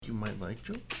you might like,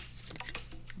 Joe.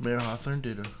 Mayor Hawthorne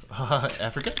did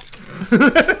Africa.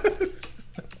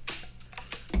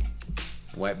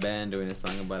 White band doing a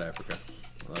song about Africa.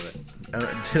 Love it.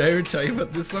 Did I ever tell you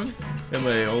about this song at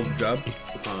my old job?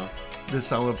 This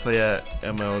song would play at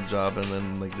my old job, and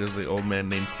then like there's the old man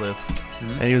named Cliff,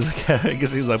 and he was like, I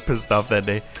guess he was like pissed off that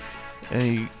day, and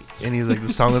he's like, the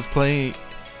song was playing,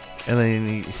 and then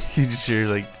he just hear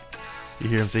like, you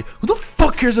hear him say, "Who the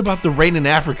fuck cares about the rain in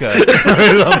Africa?"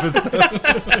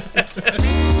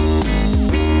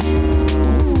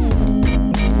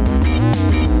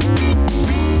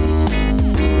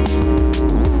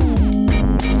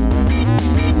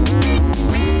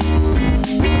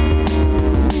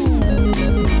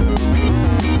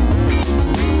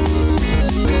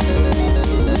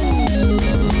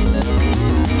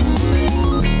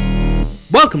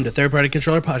 Welcome to Third Party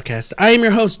Controller Podcast. I am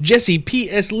your host, Jesse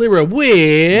P.S. Lira,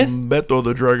 with Beto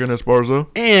the Dragon Esparza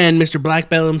and Mr. Black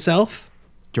Belt himself,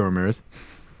 Joe Ramirez.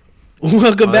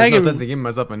 Welcome back. There's no sense in giving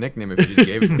myself a nickname if you just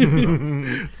gave it to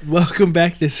me. Welcome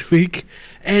back this week.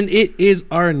 And it is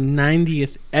our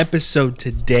 90th episode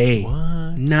today.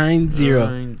 What?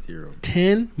 90.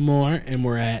 10 more, and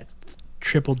we're at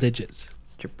triple digits.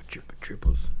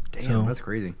 Triples. Damn, So- that's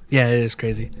crazy. Yeah, it is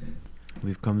crazy.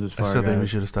 We've come this I far. still think we guys.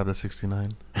 should have stopped at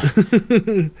 69.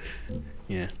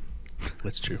 Yeah,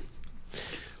 that's true.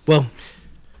 Well,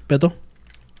 Beto,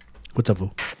 what's up,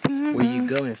 fool? Where you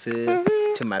going, fool?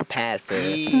 To my pad,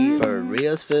 fool. For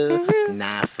reals, fool?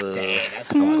 Nah, fool.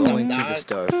 I'm going to the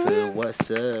store, fool.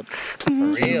 What's up? For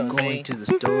reals, going to the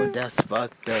store, that's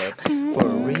fucked up. For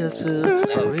reals, fool?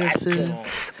 For reals, fool?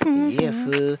 Yeah,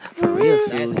 fool. For reals,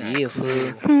 fool? Yeah,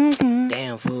 fool.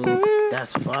 Damn, fool.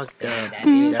 That's fucked up.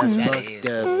 That's fucked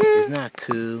up. It's not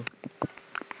cool.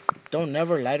 Don't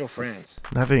never lie to friends.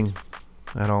 Nothing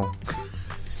at all.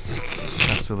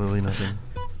 Absolutely nothing.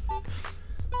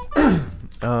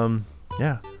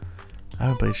 Yeah. I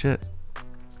haven't played shit.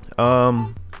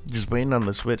 Just waiting on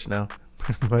the Switch now.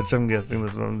 Pretty much, I'm guessing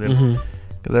that's what I'm doing.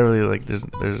 Because I really like, there's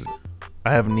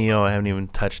I have Neo, I haven't even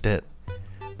touched it.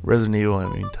 Resident Evil, I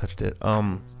haven't even touched it.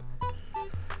 I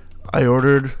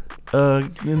ordered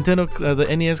Nintendo,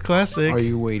 the NES Classic. Are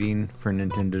you waiting for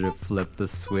Nintendo to flip the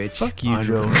Switch? Fuck you, on-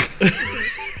 Joe.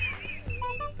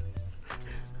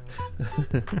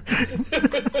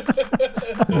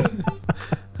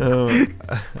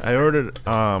 I ordered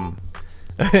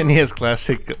NES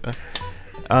Classic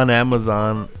on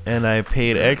Amazon, and I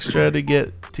paid extra to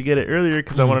get it earlier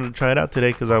because I wanted to try it out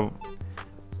today because I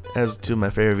has two of my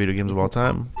favorite video games of all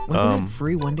time. Wasn't it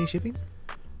free one-day shipping?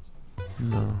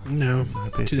 No, I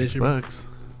paid 2 days shipping. $6.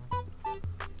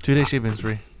 2 day shipping is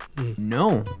free.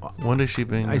 No. 1 day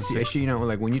shipping. I is see. $6. You know,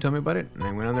 like when you told me about it, and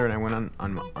I went on there and I went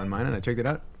on mine and I checked it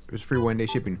out. It was free one-day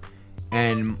shipping,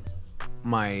 and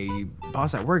my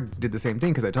boss at work did the same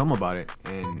thing because I told him about it,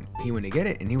 and he went to get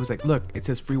it, and he was like, "Look, it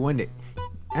says free one day."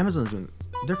 Amazon's doing,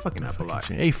 they're fucking up a lot.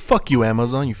 Hey, fuck you,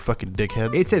 Amazon, you fucking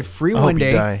dickheads. It said free I hope one you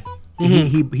day. die.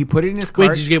 He put it in his Wait,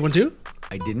 cart. did you get one too?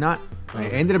 I did not. I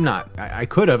ended up not. I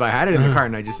could have. I had it in the cart,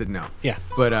 and I just said no. Yeah.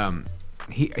 But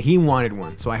he wanted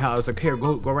one, so I was like, "Here,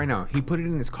 go right now." He put it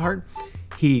in his cart.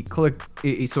 He clicked.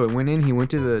 So it went in. He went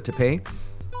to pay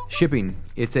shipping.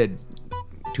 It said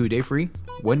 2 day free,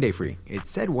 1 day free. It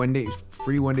said 1 day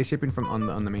free, 1 day shipping from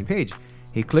on the main page.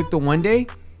 He clicked the 1 day.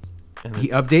 He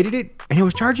updated it, and it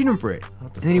was charging him for it.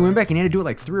 And then he went back and he had to do it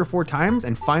like 3 or 4 times,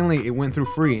 and finally it went through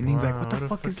free. And he's like, "What the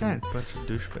fuck is that?" Bunch of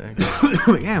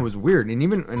douchebags. Yeah, it was weird.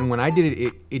 And when I did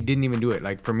it, it didn't even do it.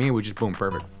 Like for me, it was just boom,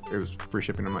 perfect. It was free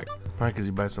shipping. I'm like, Probably because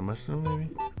you buy so much of them, maybe.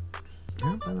 I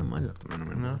don't buy that much of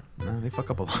them. No, they fuck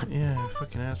up a lot. Yeah,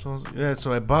 fucking assholes. Yeah,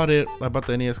 so I bought it. I bought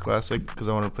the NES Classic because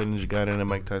I wanted to play Ninja Gaiden and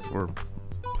Mike Tyson or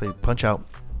play Punch Out.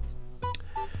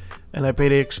 And I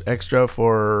paid extra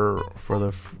for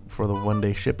the 1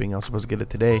 day shipping. I was supposed to get it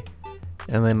today,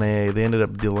 and then they ended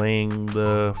up delaying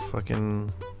the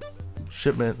fucking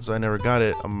shipment, so I never got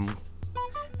it. And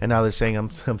now they're saying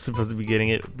I'm supposed to be getting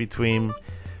it between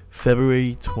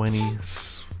February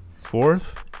 24th.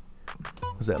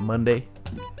 Was that Monday?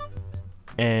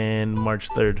 And March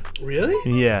 3rd. Really?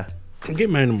 Yeah. I'm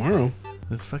getting mine tomorrow.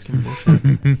 That's fucking bullshit.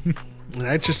 And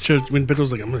I just chose when Beto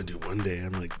was like, "I'm gonna do 1 day."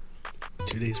 I'm like,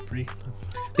 2 days free.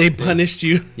 They punished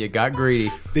you. You got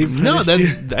greedy. They No, punished you.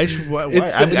 I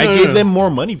It's- I no, gave no. them more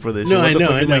money for this. No, What I the know,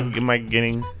 fuck I know. Am I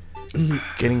getting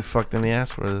fucked in the ass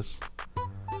for this?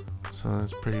 So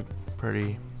it's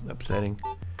pretty upsetting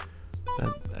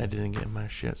that I didn't get my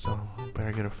shit. So I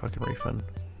better get a fucking refund.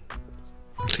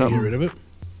 Can you get rid of it?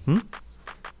 Hmm?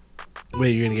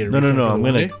 Wait, you're gonna get a No. refund for I'm the 1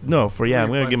 gonna day? I'm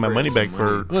gonna get my money back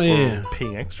for Oh, yeah.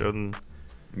 paying extra. And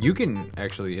You can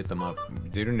actually hit them up.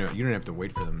 You don't have to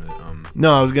wait for them to.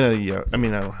 No, I was gonna. Yeah, I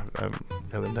mean, I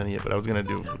haven't done it yet, but I was gonna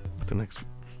do it the next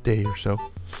day or so,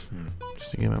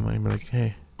 just to get my money. Be like,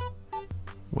 hey,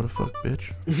 what a fuck,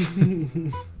 bitch.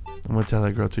 I'm gonna tell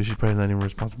that girl too. She's probably not even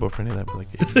responsible for any of that. But like,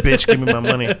 hey, bitch, give me my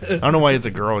money. I don't know why it's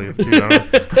a girl. Dude, I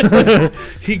don't know.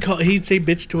 He'd say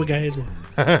bitch to a guy as well.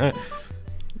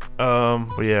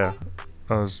 But yeah,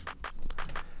 I was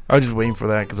just waiting for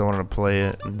that because I wanted to play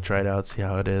it and try it out, see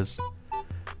how it is,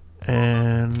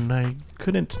 and I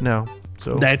couldn't now.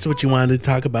 So That's what you wanted to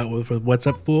talk about with What's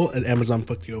Up, Fool, and Amazon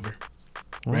fucked you over,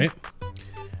 right?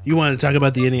 You wanted to talk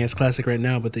about the NES Classic right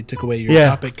now, but they took away your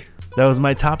topic. That was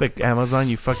my topic, Amazon,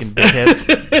 you fucking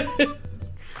dickheads.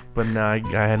 But now I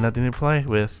had nothing to play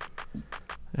with,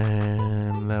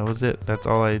 and that was it. That's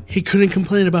all I. He couldn't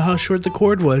complain about how short the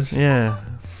cord was. Yeah,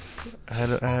 I had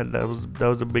that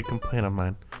was a big complaint of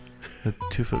mine. The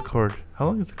 2-foot cord. How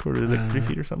long is the cord? Is it like 3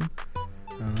 feet or something?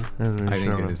 I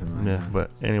think it is. Yeah, but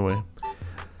anyway,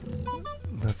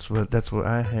 that's what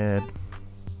I had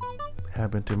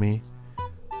happen to me,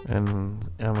 and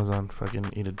Amazon fucking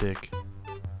eat a dick.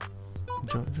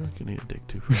 Joe can eat a dick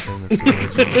too. For saying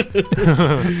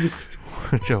that.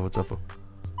 Joe, what's up?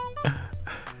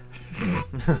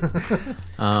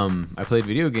 I played a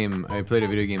video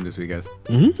game this week, guys.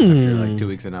 After like 2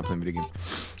 weeks of not playing video games.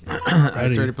 I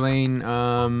started playing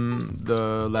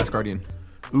The Last Guardian.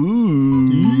 Ooh.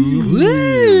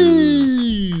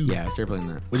 Yeah, I started playing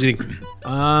that. What do you think?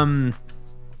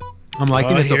 I'm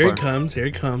liking it so Here far. it comes. Here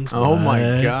it comes. Oh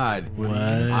my god. What?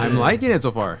 I'm liking it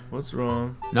so far. What's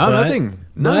wrong? No, But- nothing.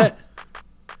 No. But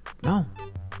No.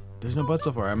 There's no but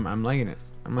so far. I'm liking it.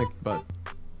 I'm like about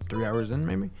 3 hours in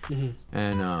maybe.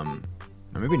 And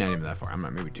or maybe not even that far. I'm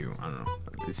not, maybe 2. I don't know.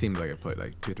 It seems like I played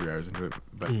like 2-3 hours into it,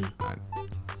 but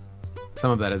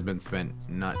some of that has been spent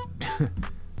not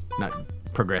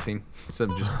progressing. So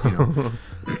just,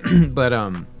 but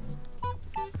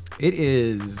it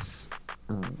is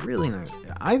really nice.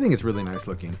 I think it's really nice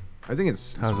looking. I think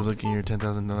it's How's it looking? Your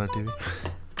 $10,000 TV?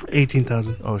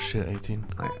 18,000. Oh shit, 18.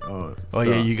 oh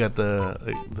Yeah, you got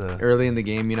the early in the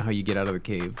game, you know how you get out of the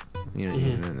cave,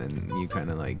 and then you kind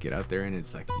of like get out there, and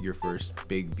it's like your first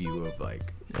big view of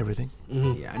like everything.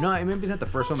 yeah. No, maybe it's not the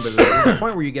first one, but there's a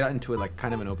point where you get out into it like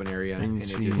kind of an open area, And you it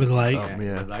see- just With light?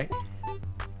 Yeah. with light.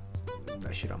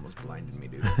 That shit almost blinded me,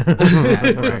 dude.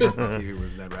 TV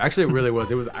was that bad. Actually, it really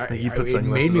was. It was. You put it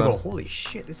made sunglasses me go, on. Holy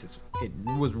shit! It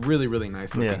was really, really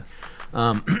nice looking.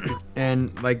 Yeah.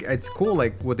 And like it's cool,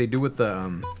 like what they do with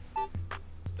the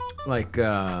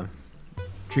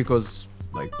Trico's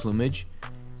like plumage.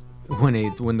 When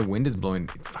the wind is blowing,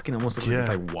 it fucking almost looks like it's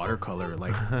like watercolor.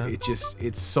 Like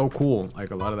it's so cool.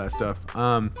 Like a lot of that stuff.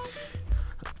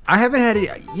 I haven't had it.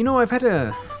 I've had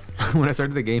a. When I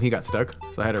started the game, he got stuck,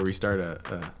 so I had to restart.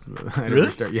 Really?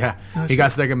 Restart. Yeah, he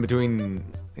got stuck in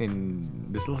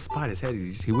this little spot. His head,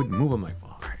 he wouldn't move. I'm like,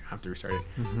 well, all right, I have to restart it.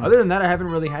 Other than that, I haven't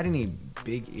really had any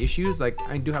big issues. Like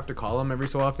I do have to call him every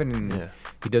so often, and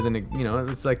he doesn't.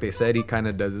 It's like they said, he kind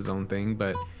of does his own thing,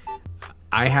 but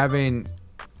I haven't.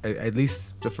 At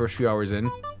least the first few hours in,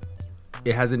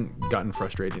 it hasn't gotten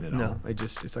frustrating at all.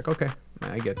 It's like, okay,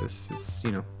 I get this. It's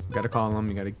you gotta call him,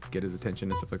 you gotta get his attention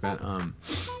and stuff like that.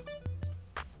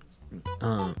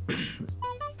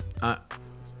 I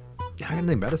got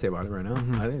nothing bad to say about it right now.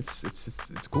 I think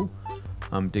it's cool.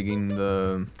 I'm digging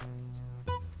the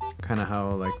kind of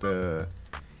how like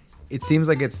it seems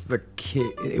like it's the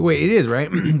kid. Wait, it is right.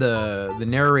 The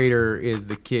narrator is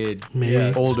the kid,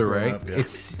 Maybe. older, Growing right? up, yeah.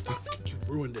 It's You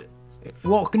ruined it.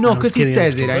 well, no, I'm because just he kidding, I'm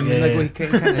says just it. I kidding. mean, Yeah, like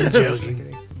yeah. we kind of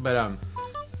Joking. but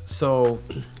so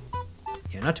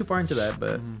yeah, not too far into that,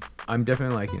 but I'm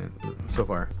definitely liking it so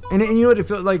far. And you know what it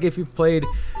feels like if you've played.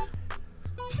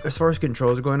 As far as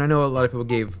controls are going, I know a lot of people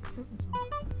gave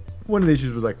one of the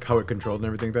issues was like how it controlled and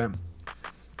everything like that.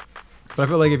 But I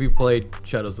feel like if you've played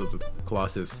Shadows of the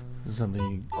Colossus Something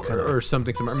you kind of. or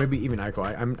something similar, maybe even Ico.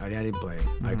 I didn't play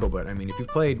Ico, but I mean, if you've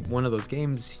played one of those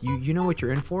games, you know what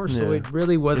you're in for. So Yeah. it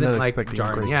really wasn't not like expecting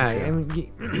jarring. great Yeah,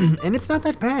 control. I mean, and it's not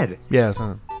that bad. Yeah, it's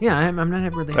not. Yeah, I'm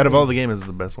not really. Out of all the games, it's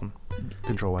the best one,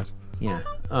 control wise. Yeah.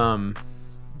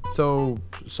 So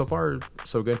far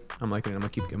so good. I'm liking it.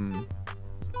 I'm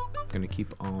gonna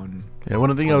keep on. Yeah, one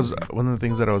of the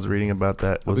things that I was reading about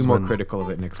that I'll was be more when- critical of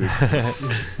it next week.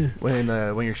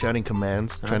 when you're shouting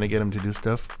commands, trying to get them to do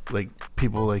stuff, like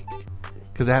people like,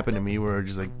 because it happened to me where I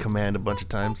just like command a bunch of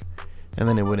times, and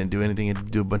then it wouldn't do anything.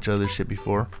 It'd do a bunch of other shit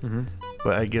before.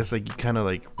 But I guess like you kind of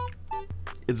like,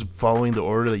 it's following the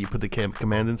order that you put the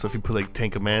commands in. So if you put like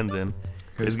 10 commands in,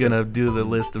 it's gonna do the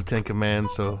list of 10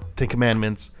 commands. So 10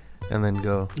 commandments, and then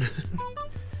go.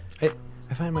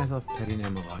 I find myself petting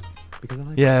him a lot because I'm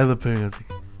like, Yeah, the thing is,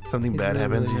 something He's bad really,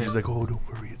 happens. really You're just like, oh, don't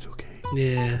worry, it's okay.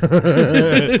 Yeah.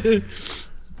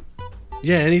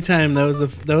 Yeah, anytime that was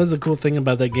the cool thing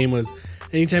about that game was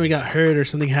anytime he got hurt or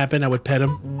something happened, I would pet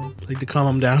him, like to calm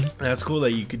him down. That's cool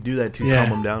that you could do that to Yeah.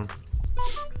 calm him down.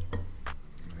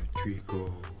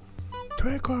 Trico.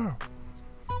 Trico.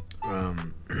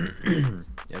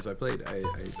 Yeah, so I'm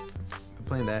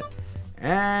playing that.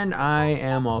 And I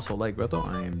am also like Beto,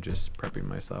 I am just prepping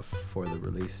myself for the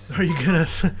release. Are you gonna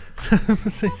switch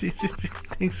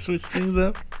things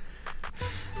up?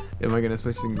 Am I gonna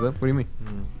switch things up? What do you mean?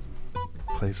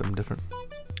 Play something different.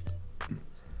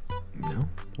 No.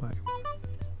 Why?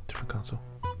 Different console.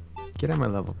 Get on my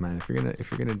level, man. If you're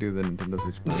gonna do the Nintendo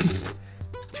Switch, please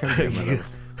try to get on my level.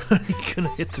 Are you gonna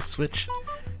hit the Switch?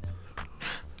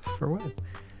 For what?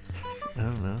 I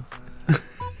don't know.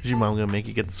 Is your mom gonna make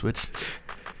you get the Switch?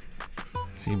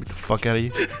 She gonna beat the fuck out of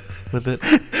you with it?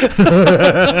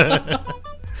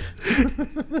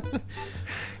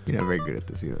 You're not very good at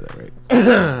this, you know that, right?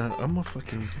 I'm a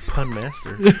fucking pun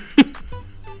master.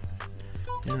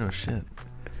 You know shit.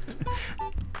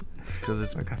 Because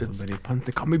it's I got it's- so many puns.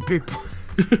 They call me Big Pun.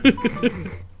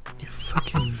 You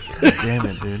fucking God damn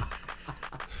it, dude.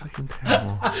 It's fucking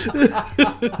terrible.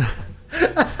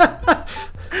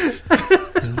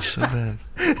 It's so bad.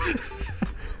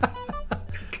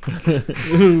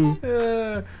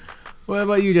 What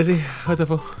about you, Jesse? What's up,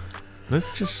 fool? Let's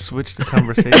just switch the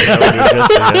conversation. How we were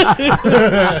just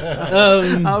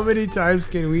saying. How many times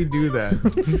can we do that?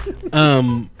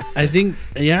 I think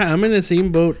I'm in the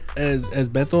same boat as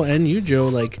Beto and you, Joe.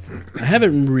 Like, I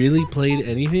haven't really played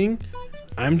anything.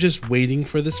 I'm just waiting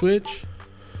for the Switch.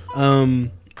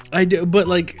 I do, but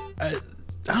like I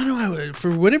don't know.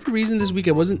 For whatever reason, this week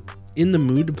I wasn't in the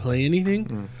mood to play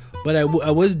anything. But I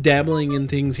was dabbling in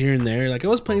things here and there. Like I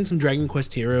was playing some Dragon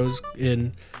Quest Heroes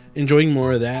and enjoying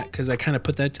more of that because I kind of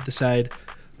put that to the side.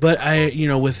 But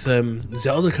with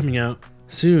Zelda coming out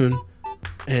soon,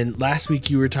 and last week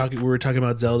we were talking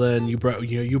about Zelda, and you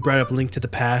brought up Link to the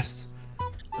Past.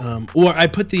 Or I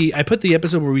put the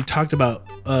episode where we talked about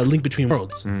Link Between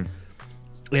Worlds.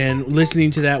 And listening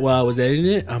to that while I was editing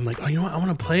it, I'm like, oh, you know what? I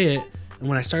want to play it. And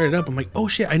when I started up, I'm like, oh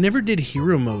shit, I never did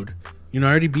hero mode. I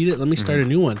already beat it. Let me start a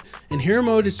new one. And hero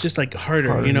mode is just like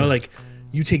harder. Like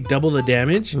you take double the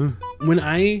damage. When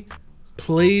I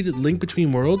played Link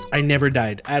Between Worlds, I never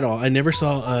died at all. I never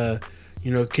saw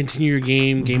continue your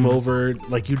game over,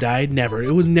 like you died. Never.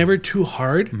 It was never too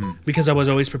hard because I was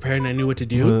always prepared and I knew what to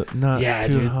do. Not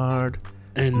too hard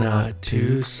and not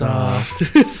too soft.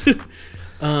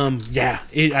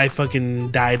 I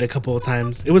fucking died a couple of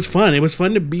times. It was fun. It was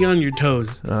fun to be on your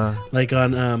toes, like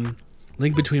on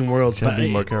Link Between Worlds. Try to be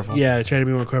more careful. Yeah, try to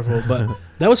be more careful. But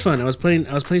that was fun. I was playing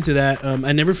through that.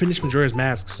 I never finished Majora's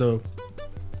Mask, so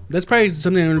that's probably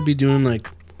something I'm gonna be doing, like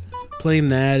playing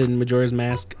that and Majora's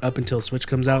Mask up until Switch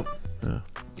comes out.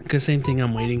 Because same thing.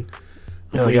 I'm waiting.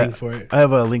 I'm waiting for it. I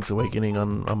have a Link's Awakening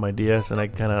on my DS, and I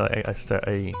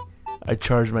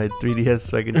charged my 3DS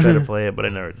so I could try to play it, but I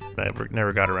never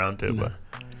got around to it. No. But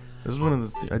this is one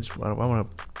of the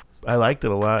I liked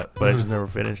it a lot, but I just never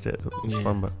finished it. It was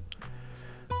fun, but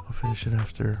I'll finish it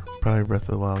after probably Breath of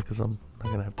the Wild because I'm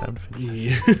not gonna have time to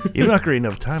finish it. Even not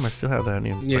enough time, I still have that.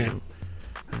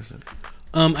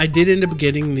 I did end up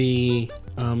getting the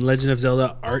Legend of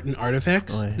Zelda Art and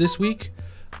Artifacts this week.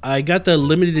 I got the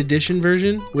limited edition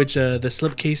version, which the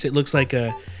slipcase, it looks like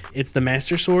it's the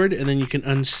Master Sword, and then you can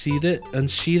unsheath it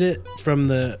from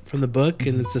the book,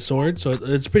 and it's the sword. So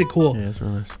it's pretty cool. Yeah, it's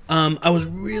really nice. I was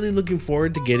really looking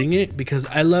forward to getting it because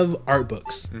I love art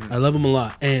books. I love them a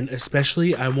lot, and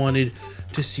especially I wanted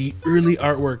to see early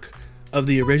artwork of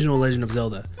the original Legend of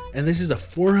Zelda. And this is a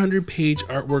 400-page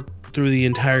artwork through the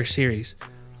entire series.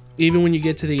 Even when you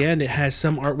get to the end, it has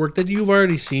some artwork that you've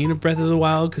already seen of Breath of the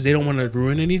Wild because they don't want to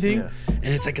ruin anything. Yeah. And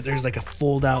it's like there's like a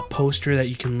fold-out poster that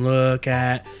you can look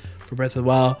at for Breath of the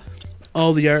Wild.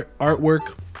 All the artwork.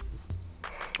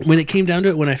 When it came down to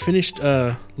it, when I finished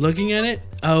looking at it,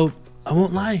 I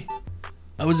won't lie,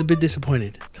 I was a bit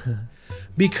disappointed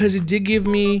because it did give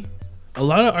me a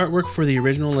lot of artwork for the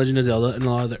original Legend of Zelda and a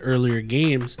lot of the earlier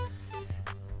games,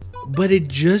 but it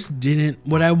just didn't.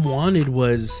 What I wanted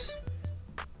was,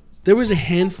 there was a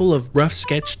handful of rough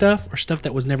sketch stuff or stuff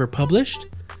that was never published,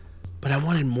 but I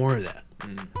wanted more of that.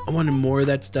 I wanted more of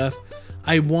that stuff.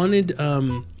 I wanted,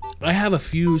 I have a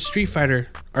few Street Fighter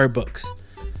art books,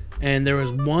 And there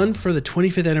was one for the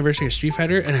 25th anniversary of Street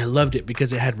Fighter, and I loved it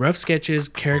because it had rough sketches,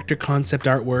 character concept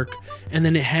artwork, and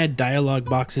then it had dialogue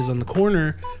boxes on the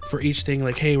corner for each thing,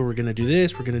 like, hey, we're going to do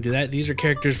this, we're going to do that. These are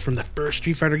characters from the first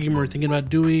Street Fighter game we're thinking about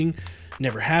doing.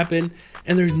 Never happened.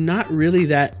 And there's not really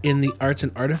that in the arts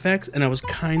and artifacts, and I was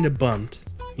kind of bummed,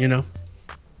 you know?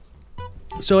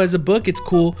 So as a book, it's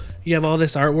cool. You have all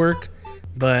this artwork,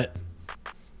 but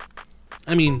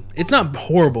I mean, it's not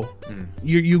horrible.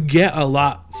 You get a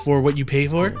lot for what you pay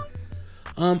for.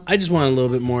 I just want a little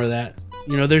bit more of that.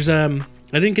 You know, there's I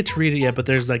didn't get to read it yet, but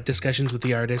there's like discussions with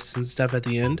the artists and stuff at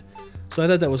the end. So I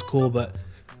thought that was cool, but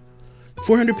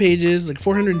 400 pages, like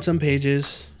 400 and some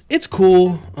pages. It's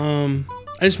cool. I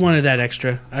just wanted that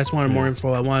extra. I just wanted more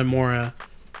info. I wanted more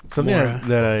something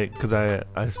more, because I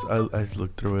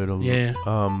looked through it a little. Yeah.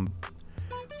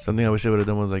 Something I wish I would have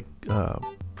done was like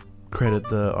credit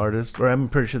the artist, or I'm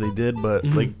pretty sure they did, but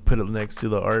like put it next to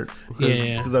the art.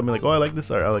 Because I'm like, oh, I like this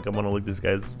art. I want to look this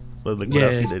guy's like what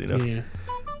else he did, you know. Yeah.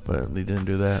 But they didn't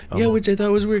do that. Yeah, which I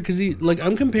thought was weird because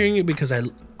I'm comparing it because I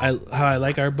how I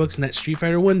like art books, and that Street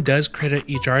Fighter one does credit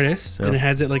each artist, and it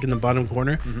has it like in the bottom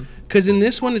corner. Because in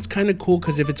this one, it's kind of cool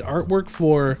because if it's artwork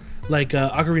for like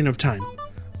Ocarina of Time,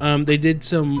 they did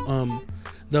some.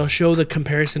 They'll show the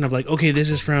comparison of like, okay, this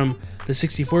is from the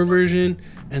 64 version,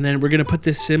 and then we're gonna put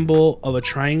this symbol of a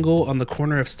triangle on the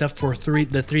corner of stuff for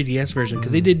the 3DS version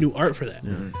because they did new art for that.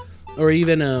 Or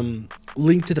even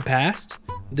Link to the Past,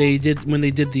 they did when they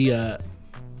did the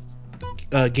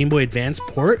Game Boy Advance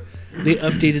port, they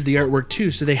updated the artwork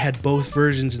too, so they had both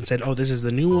versions and said, oh, this is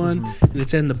the new one, and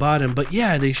it's in the bottom. But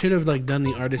yeah, they should have like done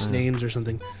the artist names or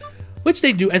something, which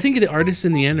they do. I think the artists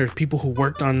in the end are people who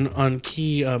worked on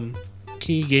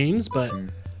key games, but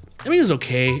I mean, it was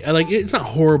okay. I like it's not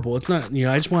horrible. It's not, you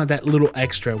know, I just wanted that little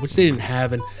extra, which they didn't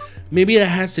have, and maybe that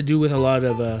has to do with a lot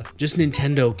of just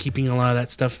Nintendo keeping a lot of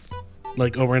that stuff.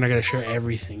 Like, oh, we're not gonna share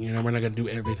everything, you know, we're not gonna do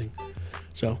everything.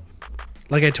 So,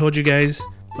 like I told you guys,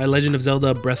 my Legend of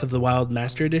Zelda Breath of the Wild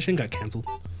Master Edition got canceled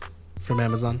from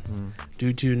Amazon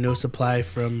due to no supply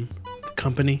from the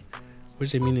company,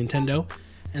 which they mean Nintendo.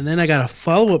 And then I got a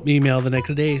follow-up email the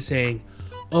next day saying,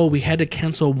 oh, we had to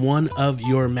cancel one of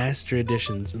your master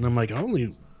editions. And I'm like, I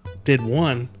only did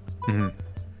one,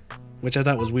 which I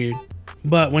thought was weird.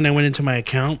 But when I went into my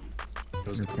account, it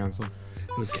was canceled.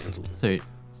 It was canceled. So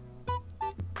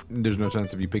there's no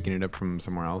chance of you picking it up from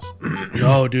somewhere else?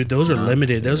 No, dude, those are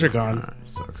limited. Those are gone.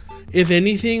 Sucks. If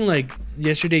anything, like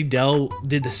yesterday, Dell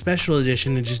did the special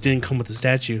edition and just didn't come with the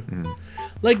statue.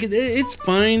 Like, it's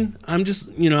fine. I'm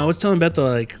just, you know, I was telling Bethel,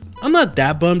 like, I'm not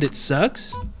that bummed. It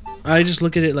sucks. I just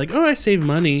look at it like, oh, I saved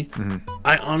money.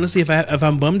 I honestly, if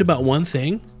I'm bummed about one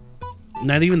thing,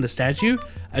 not even the statue,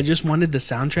 I just wanted the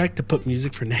soundtrack to put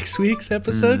music for next week's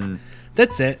episode.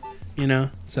 That's it, you know.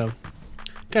 So,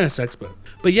 kind of sucks,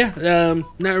 but yeah,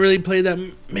 not really played that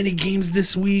many games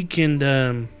this week,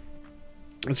 and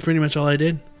that's pretty much all I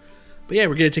did. But yeah,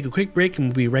 we're gonna take a quick break, and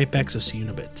we'll be right back. So see you in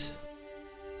a bit.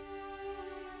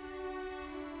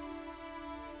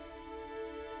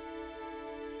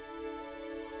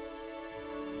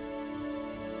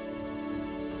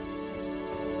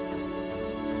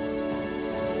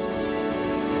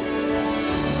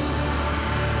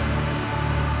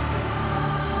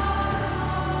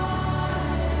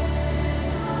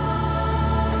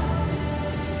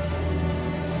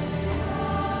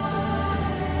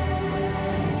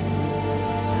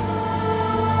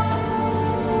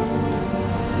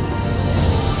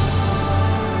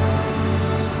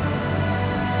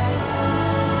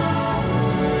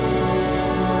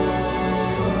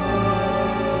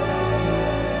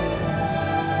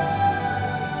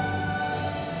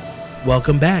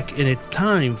 Welcome back, and it's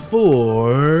time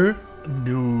for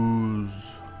News.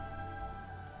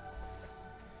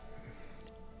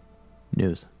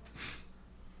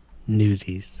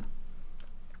 Newsies.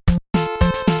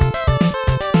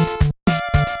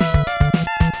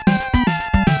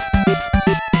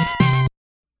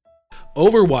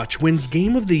 Overwatch wins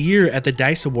Game of the Year at the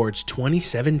DICE Awards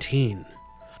 2017.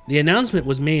 The announcement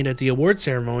was made at the award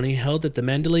ceremony held at the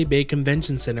Mandalay Bay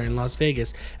Convention Center in Las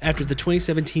Vegas after the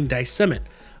 2017 DICE Summit.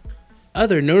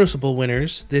 Other noticeable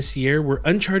winners this year were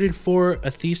Uncharted 4,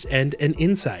 A Thief's End, and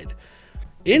Inside.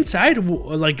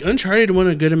 Uncharted won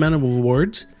a good amount of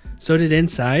awards. So did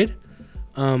Inside.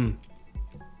 I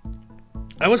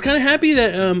was kind of happy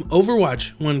that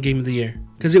Overwatch won Game of the Year,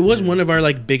 because it was one of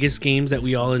our biggest games that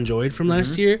we all enjoyed from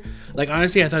last year.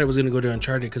 Honestly, I thought it was going to go to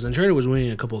Uncharted, because Uncharted was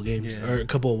winning a couple of games or a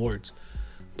couple awards.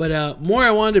 But I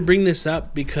wanted to bring this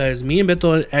up because me and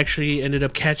Beto actually ended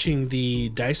up catching the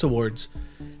DICE Awards,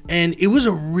 and it was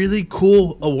a really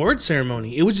cool award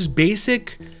ceremony. It was just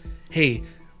basic. Hey,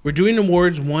 we're doing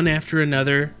awards one after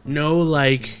another. No,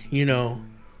 like, you know,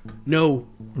 no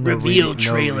reveal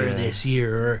trailer this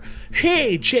year, or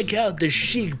hey, check out the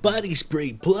chic body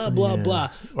spray, blah blah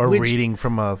blah, or reading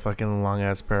from a fucking long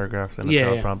ass paragraph in a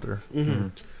teleprompter.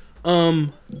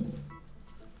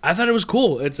 I thought it was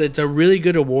cool. It's a really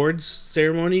good awards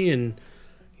ceremony, and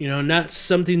you know, not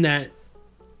something that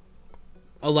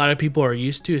a lot of people are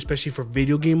used to, especially for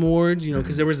video game awards. You know,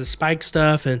 because there was the Spike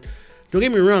stuff, and don't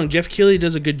get me wrong, Jeff Keighley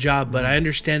does a good job, but I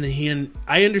understand that he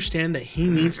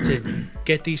needs to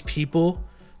get these people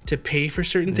to pay for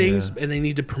certain things, and they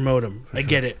need to promote them. I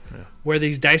get it. Yeah. Where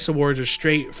these DICE awards are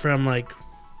straight from like,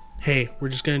 hey, we're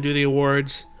just gonna do the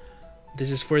awards.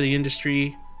 This is for the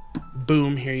industry.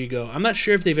 Boom, here you go. I'm not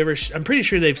sure if they've ever. I'm pretty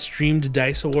sure they've streamed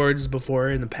DICE awards before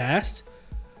in the past,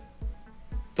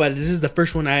 but this is the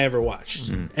first one I ever watched,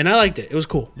 and I liked it. It was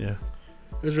cool. Yeah,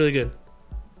 it was really good.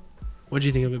 What did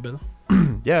you think of it, Bill?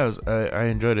 Yeah, I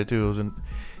enjoyed it too.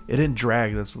 It didn't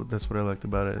drag. That's what I liked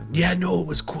about it. Yeah, no, it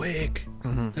was quick.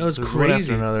 That was crazy. One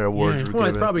after another awards. Well,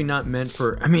 it's probably not meant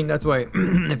for. I mean, that's why.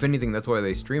 If anything, that's why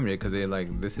they streamed it, because they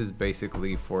like, this is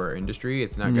basically for our industry.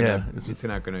 It's not gonna. It's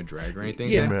not gonna drag or anything.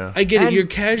 Yeah, I get it. Your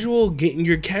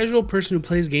casual person who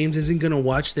plays games isn't gonna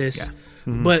watch this. Yeah.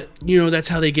 But you know, that's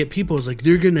how they get people. It's like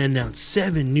they're gonna announce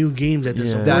 7 new games at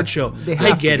this award show.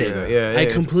 I get it. Yeah, I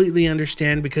completely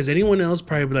understand, because anyone else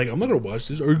probably be like, I'm not gonna watch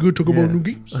this. Are you gonna talk about new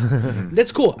games?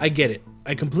 That's cool. I get it.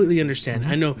 I completely understand.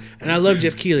 I know, and I love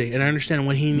Jeff Keighley, and I understand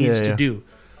what he needs to do.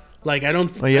 Like, I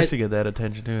don't. Well, he has to get that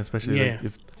attention too, especially like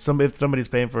if somebody's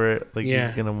paying for it. Like,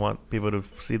 he's gonna want people to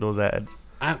see those ads.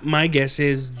 My guess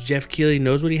is Jeff Keighley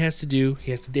knows what he has to do. He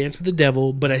has to dance with the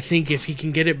devil. But I think if he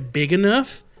can get it big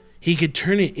enough, he could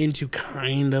turn it into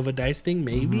kind of a DICE thing,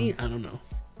 maybe. I don't know.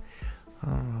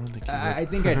 I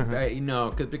think I no,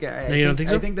 because you don't think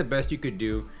so? I think the best you could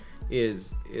do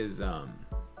is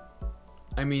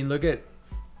I mean,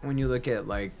 when you look at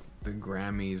like the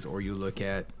Grammys, or you look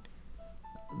at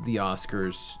the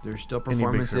Oscars, there's still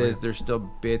performances, there's still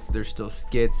bits, there's still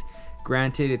skits.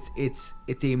 Granted, it's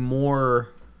a more,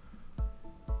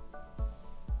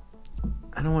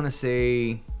 I don't want to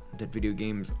say that video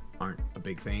games aren't a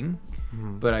big thing,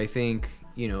 but I think,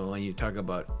 you know, when you talk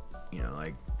about, you know,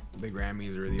 like the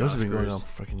Grammys or the Those Oscars, have been going on for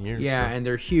fucking years. yeah, and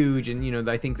they're huge, and you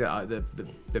know, I think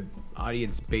the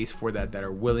audience base for that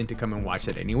are willing to come and watch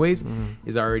that anyways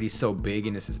is already so big,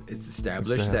 and it's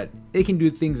established that they can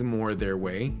do things more their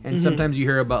way. And sometimes you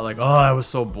hear about like, oh, I was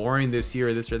so boring this year,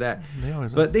 or this or that,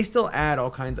 but they still add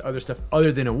all kinds of other stuff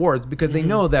other than awards, because they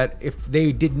know that if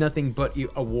they did nothing but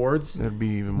awards, that'd be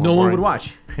even more no boring. one would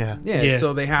watch. Yeah.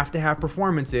 So they have to have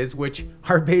performances, which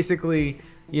are basically,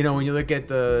 you know, when you look at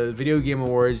the video game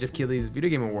awards, Jeff Keighley's video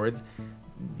game awards,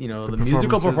 you know, the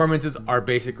musical performances are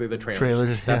basically the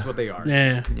trailers. That's what they are.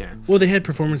 Yeah. Well, they had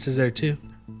performances there too.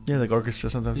 Yeah, like orchestra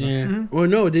sometimes. Yeah. Well,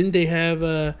 no, didn't they have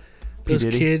those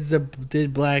kids that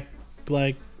did Black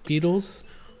Beatles?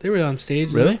 They were on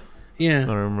stage. Really? Yeah. I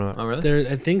don't remember that. Oh, really?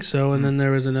 There, I think so. And then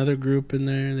there was another group in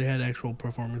there. They had actual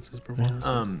performances. I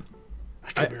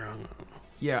could be wrong.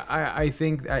 Yeah, I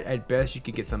think at best you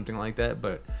could get something like that,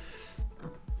 but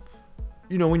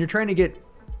you know, when you're trying to get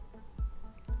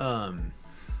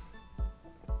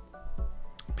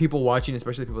people watching,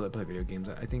 especially people that play video games,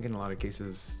 I think in a lot of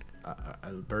cases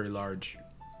a very large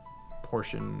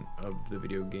portion of the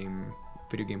video game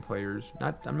players,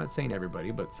 I'm not saying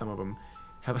everybody, but some of them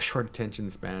have a short attention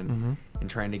span, and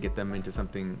trying to get them into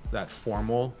something that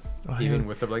formal, even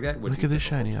with stuff like that, would look be at this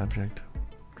difficult. shiny object.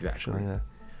 Exactly. Showing that.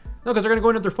 No, because they're gonna go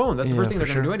into their phone. That's the first thing they're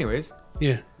for gonna do anyways.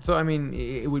 Yeah. So I mean,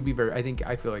 it would be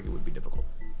I feel like it would be difficult.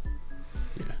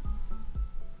 Yeah.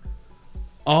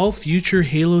 All future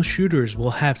Halo shooters will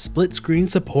have split screen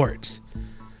support.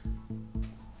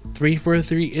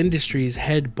 343 Industries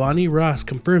head Bonnie Ross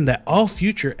confirmed that all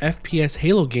future FPS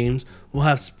Halo games will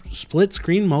have split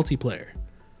screen multiplayer.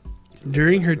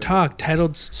 During her talk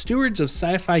titled Stewards of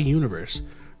Sci-Fi Universe,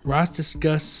 Ross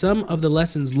discussed some of the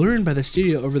lessons learned by the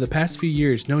studio over the past few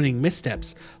years, noting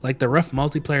missteps like the rough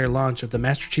multiplayer launch of the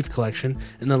Master Chief Collection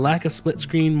and the lack of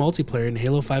split-screen multiplayer in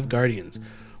Halo 5 Guardians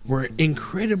were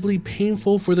incredibly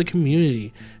painful for the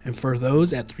community and for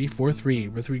those at 343.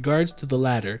 With regards to the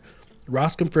latter,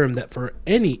 Ross confirmed that for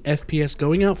any FPS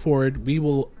going out forward, we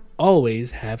will always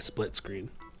have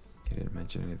split-screen. They didn't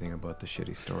mention anything about the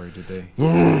shitty story, did they?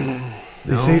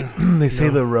 They say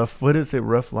the rough. What is it?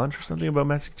 Rough launch or something about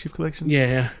Master Chief Collection?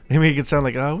 Yeah. They make it sound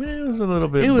like, oh, well, it was a little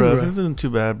bit rough. It wasn't too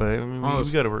bad, but I mean,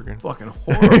 we got it working. Fucking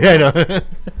horrible. Yeah, I know.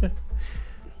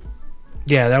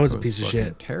 Yeah, that was a piece of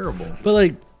shit. Terrible. But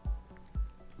like,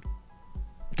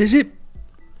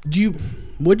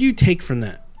 what do you take from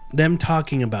that? them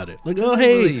talking about it. Like, oh,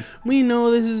 hey, we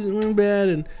know this is bad.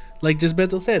 And like just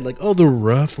Beto said, like, oh, the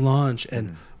rough launch.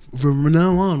 And from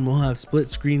now on, we'll have split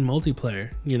screen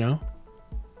multiplayer, you know?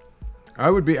 I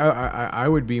would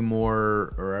be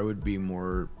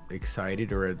more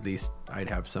excited, or at least I'd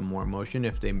have some more emotion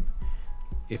if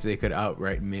they could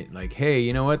outright admit, like, hey,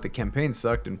 you know what, the campaign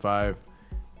sucked in 5.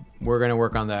 We're gonna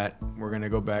work on that. We're gonna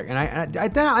go back. And I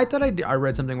thought I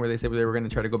read something where they said they were gonna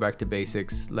try to go back to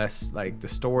basics, less like the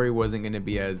story wasn't gonna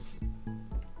be as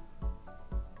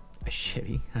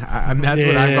shitty. I mean, that's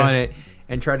what I'm on it,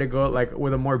 and try to go like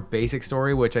with a more basic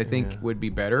story, which I think would be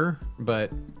better.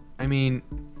 But I mean,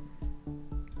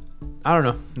 I don't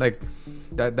know, like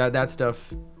that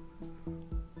stuff.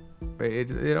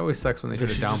 It always sucks when they try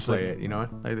to downplay it, you know?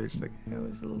 Like they're just like, it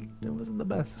wasn't the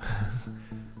best.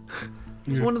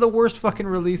 It was one of the worst fucking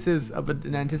releases of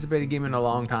an anticipated game in a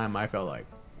long time. I felt like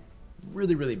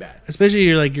really, really bad. Especially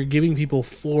you're giving people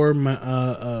 4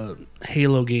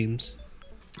 Halo games.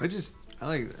 It's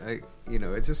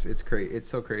crazy. It's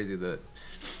so crazy that,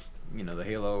 you know, the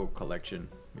Halo collection,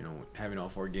 you know, having all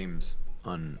 4 games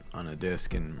on a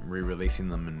disc and re-releasing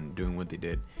them and doing what they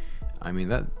did. I mean,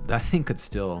 that thing could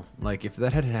still, like, if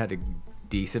that had a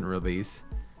decent release,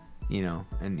 you know,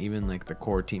 and even like the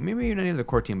core team, maybe even any of the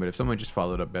core team, but if someone just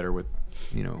followed up better with,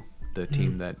 you know, the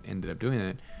team that ended up doing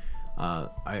it,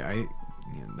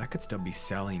 that could still be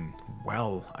selling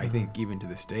well, I think, even to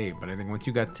this day. But I think once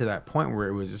you got to that point where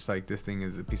it was just like, this thing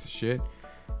is a piece of shit,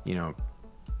 you know,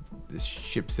 this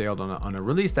ship sailed on a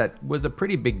release that was a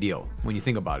pretty big deal when you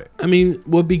think about it. I mean,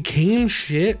 what became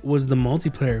shit was the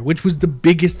multiplayer, which was the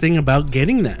biggest thing about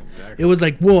getting that. Exactly. It was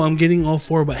like, whoa, I'm getting all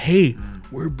 4, but hey,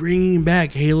 we're bringing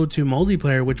back Halo 2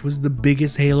 multiplayer, which was the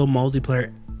biggest Halo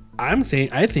multiplayer,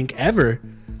 I think, ever.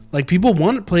 Like, people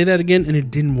want to play that again, and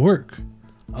it didn't work.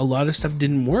 A lot of stuff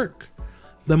didn't work.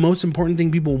 The most important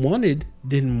thing people wanted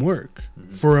didn't work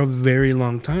for a very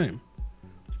long time.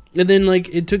 And then, like,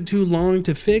 it took too long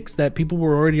to fix that people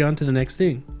were already on to the next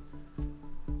thing.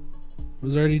 It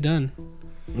was already done.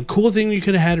 A cool thing you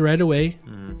could have had right away,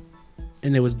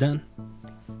 and it was done.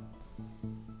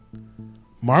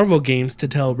 Marvel games to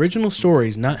tell original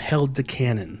stories not held to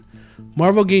canon.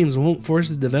 Marvel Games won't force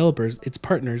the developers it's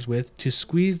partners with to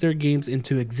squeeze their games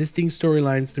into existing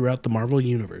storylines throughout the Marvel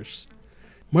Universe.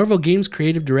 Marvel Games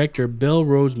creative director Bill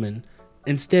Roseman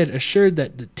instead assured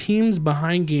that the teams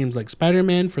behind games like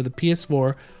Spider-Man for the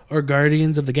PS4 or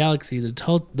Guardians of the Galaxy,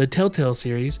 the Telltale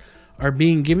series, are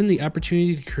being given the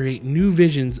opportunity to create new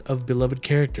visions of beloved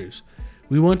characters.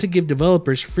 We want to give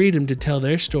developers freedom to tell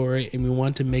their story, and we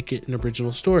want to make it an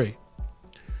original story.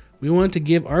 We want to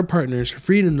give our partners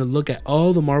freedom to look at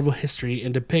all the Marvel history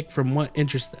and to pick from what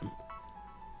interests them.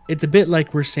 It's a bit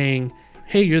like we're saying,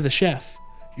 hey, you're the chef.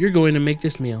 You're going to make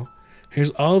this meal. Here's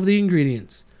all of the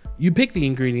ingredients. You pick the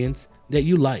ingredients that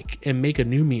you like and make a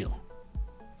new meal.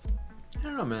 I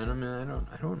don't know, man. I mean,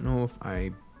 I don't know if I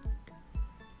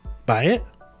buy it.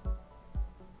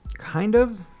 Kind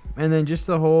of. And then just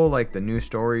the whole, like, the new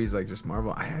stories, like, just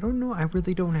Marvel. I don't know. I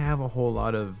really don't have a whole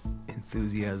lot of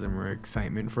enthusiasm or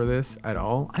excitement for this at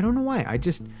all. I don't know why.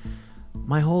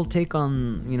 My whole take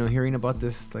on, you know, hearing about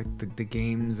this, like, the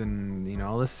games and, you know,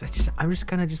 all this, I'm just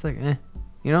kind of just like,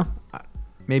 you know?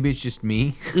 Maybe it's just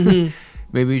me. Mm-hmm.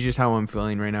 Maybe it's just how I'm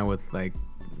feeling right now with, like,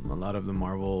 a lot of the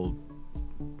Marvel.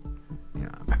 You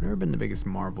know, I've never been the biggest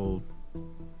Marvel.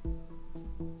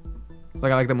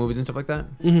 Like, I like the movies and stuff like that.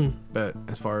 Mm-hmm. But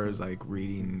as far as, like,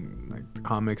 reading, like, the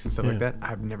comics and stuff like that,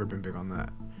 I've never been big on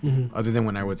that. Mm-hmm. Other than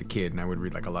when I was a kid and I would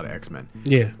read, like, a lot of X-Men.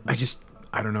 Yeah.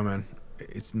 I don't know, man.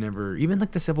 It's never, even,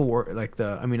 like, the Civil War, like,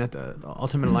 at the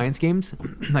Ultimate Alliance games,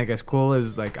 like, as cool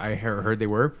as, like, I heard they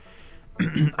were,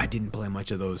 I didn't play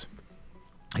much of those.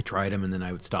 I tried them and then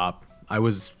I would stop. I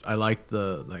liked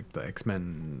the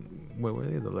X-Men, what were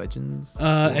they, the Legends?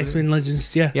 X-Men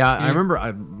Legends, yeah. Yeah, I remember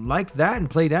I liked that and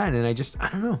played that, and I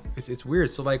don't know. It's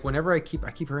weird. So, like, whenever I keep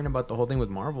hearing about the whole thing with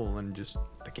Marvel and just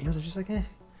the games, I'm just like, I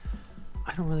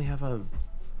don't really have I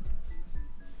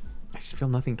just feel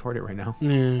nothing toward it right now.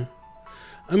 Yeah.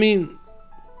 I mean,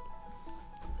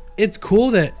 it's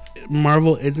cool that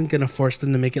Marvel isn't going to force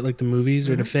them to make it like the movies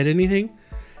or to fit anything.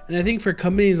 And I think for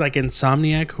companies like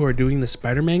Insomniac who are doing the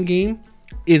Spider-Man game,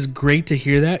 is great to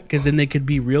hear that, because then they could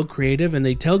be real creative and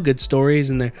they tell good stories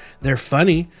and they're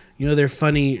funny. You know, they're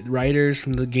funny writers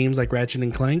from the games like Ratchet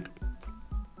and Clank.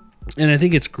 And I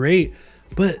think it's great.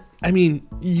 But, I mean,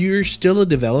 you're still a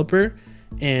developer,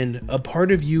 and a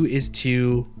part of you is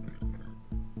to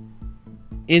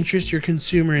interest your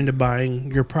consumer into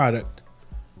buying your product.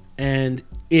 And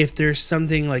if there's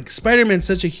something like Spider-Man's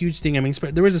such a huge thing. I mean,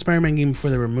 there was a Spider-Man game before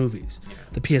there were movies,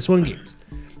 the PS1 games.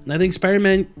 I think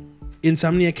Spider-Man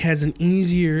Insomniac has an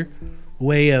easier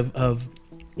way of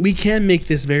we can make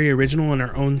this very original and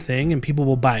our own thing, and people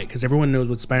will buy it because everyone knows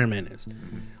what Spider-Man is.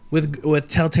 With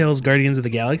Telltale's Guardians of the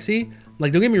Galaxy,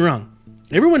 like, don't get me wrong,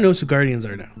 everyone knows who Guardians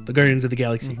are now, the Guardians of the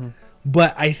Galaxy.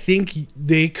 But I think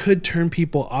they could turn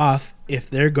people off if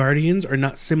their Guardians are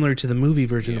not similar to the movie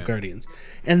version of Guardians.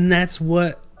 And that's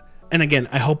what, and again,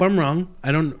 I hope I'm wrong.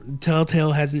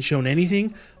 Telltale hasn't shown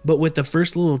anything, but with the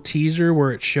first little teaser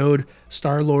where it showed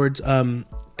Star-Lord's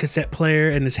cassette player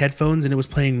and his headphones and it was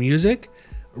playing music,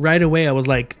 right away I was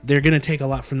like, they're going to take a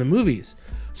lot from the movies.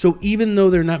 So even though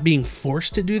they're not being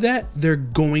forced to do that, they're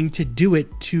going to do it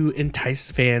to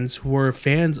entice fans who are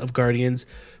fans of Guardians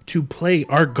to play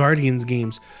our Guardians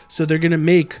games. So they're going to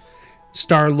make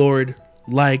Star-Lord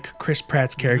like Chris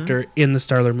Pratt's character in the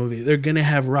Star-Lord movie. They're going to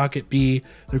have Rocket be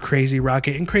the crazy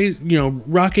Rocket. And crazy,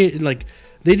 Rocket, like,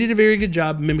 they did a very good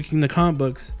job mimicking the comic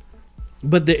books.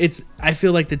 But I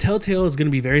feel like the Telltale is going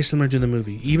to be very similar to the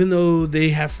movie. Even though they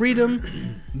have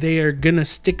freedom, they are going to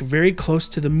stick very close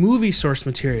to the movie source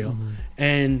material.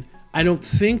 And I don't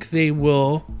think they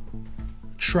will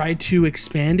try to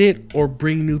expand it or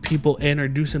bring new people in or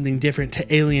do something different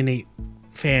to alienate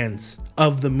fans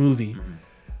of the movie.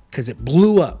 Because it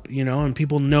blew up, and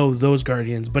people know those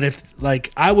Guardians. But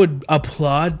I would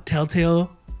applaud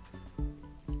Telltale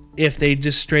if they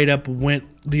just straight up went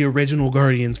the original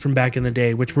Guardians from back in the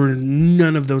day, which were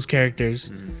none of those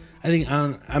characters. I think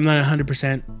I'm not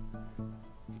 100%,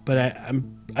 but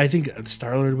I think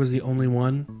Star-Lord was the only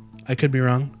one. I could be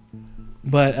wrong,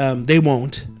 but they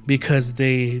won't because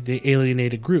they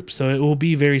alienate a group. So it will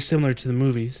be very similar to the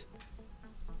movies,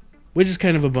 which is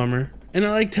kind of a bummer. And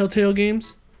I like Telltale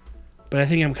games, but I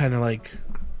think I'm kind of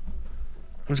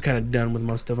done with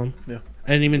most of them. Yeah. I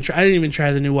didn't even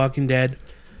try the new Walking Dead.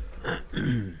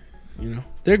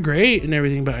 They're great and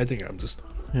everything, but I think I'm just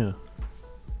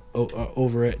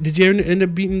over it. Did you ever end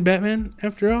up beating Batman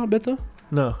after all, Beto?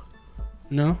 No.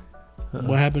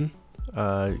 What happened?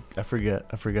 I forget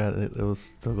it was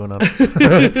still going on.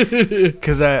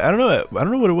 Because I don't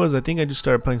know what it was. I think I just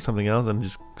started playing something else and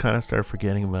just kind of started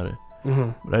forgetting about it.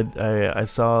 But I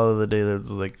saw the day that it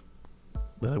was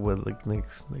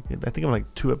I think I'm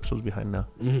like 2 episodes behind now.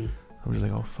 I'm just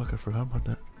like, oh fuck, I forgot about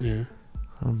that. Yeah.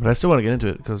 But I still want to get into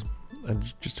it because I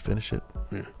just to finish it.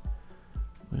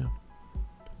 Yeah.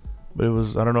 But it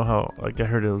was, I don't know how, I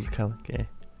heard it was kind of like,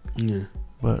 Yeah.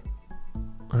 But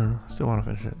I don't know. I still want to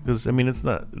finish it because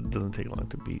it doesn't take long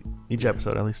to beat each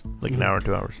episode, at least like an hour,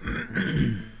 2 hours.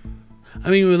 I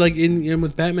mean, like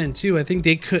with Batman too, I think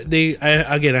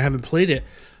I haven't played it,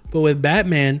 but with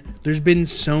Batman, there's been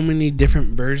so many different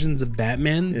versions of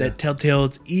Batman that Telltale,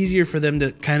 it's easier for them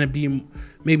to kind of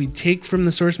maybe take from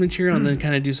the source material and then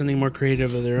kind of do something more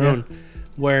creative of their own.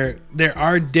 Where there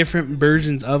are different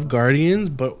versions of Guardians,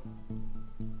 but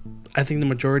I think the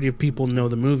majority of people know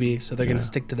the movie, so they're going to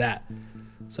stick to that.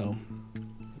 So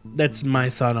that's my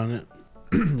thought on it.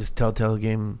 This Telltale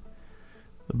game,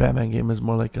 the Batman game, is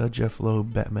more like a Jeff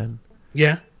Loeb Batman.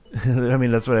 Yeah. I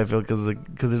mean, that's what I feel because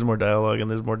there's more dialogue and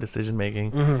there's more decision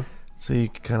making. So you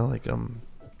can kind of like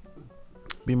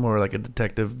be more like a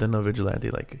detective than a vigilante,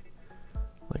 like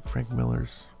Frank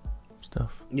Miller's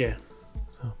stuff. Yeah.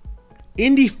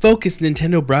 Indie-focused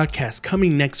Nintendo broadcast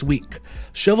coming next week.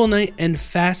 Shovel Knight and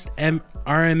Fast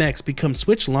RMX become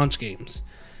Switch launch games.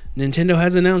 Nintendo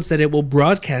has announced that it will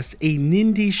broadcast a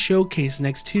Nindy showcase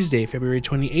next Tuesday, February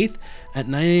 28th at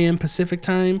 9 a.m. Pacific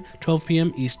Time, 12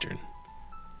 p.m. Eastern.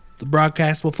 The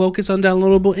broadcast will focus on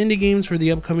downloadable indie games for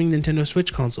the upcoming Nintendo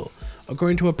Switch console.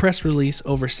 According to a press release,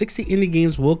 over 60 indie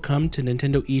games will come to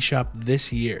Nintendo eShop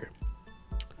this year.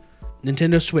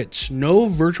 Nintendo Switch, no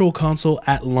virtual console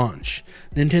at launch.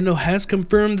 Nintendo has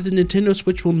confirmed that the Nintendo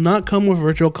Switch will not come with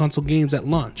virtual console games at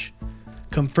launch.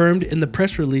 Confirmed in the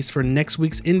press release for next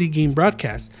week's indie game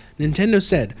broadcast, Nintendo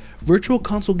said, "Virtual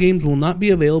console games will not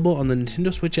be available on the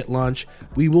Nintendo Switch at launch.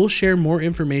 We will share more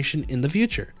information in the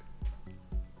future."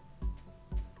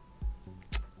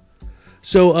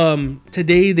 So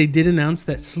today they did announce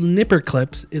that Snipper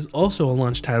Clips is also a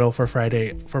launch title for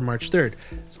Friday, for March 3rd.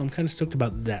 So I'm kind of stoked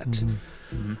about that.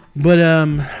 But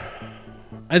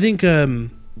I think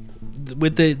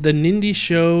with the Nindy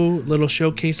show, little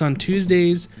showcase on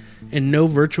Tuesdays and no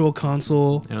virtual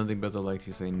console. I don't think Beto likes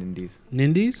you saying Nindies.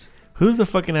 Nindies? Who's the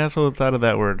fucking asshole that thought of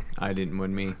that word? I didn't,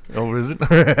 wasn't me. Oh, is it?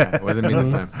 It wasn't me this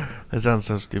time. That sounds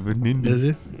so stupid. Nindy. Does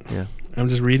it? Yeah. I'm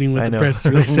just reading what I the know. press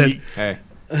release said. Hey,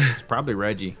 it's probably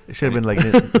Reggie. It should have been like,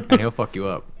 And he'll fuck you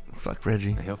up. fuck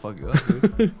Reggie. And he'll fuck you up,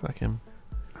 dude. Fuck him.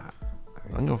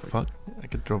 I'm gonna fuck. I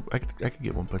could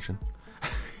get one punch in.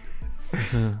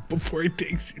 Before he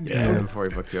takes you Yeah, down. before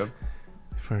he fucked you up.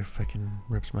 Before he fucking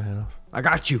rips my head off. I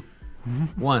got you.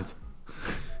 Once.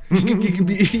 You can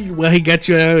be while he got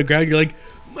you out of the ground. You're like,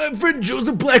 my friend Joe's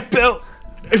a black belt.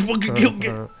 I fucking killed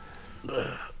him.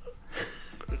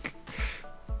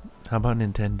 How about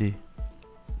Nintendo?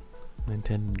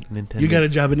 Nintendo. You got a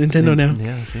job at Nintendo now.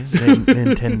 Yeah, see?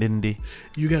 Nintendo.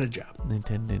 You got a job.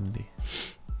 Nintendo.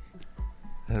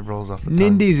 That rolls off the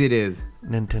tongue. Nindies it is.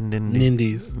 Nintendo.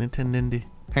 Nindies. Nintendo.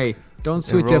 Hey, don't It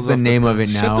switch up rolls the off the name of tongue.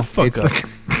 it now. Shut the fuck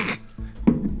It's-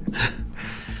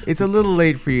 It's a little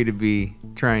late for you to be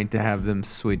trying to have them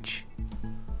switch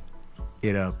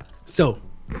it up. So,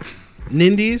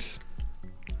 Nindies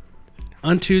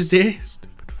on Tuesday,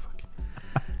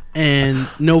 and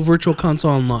no virtual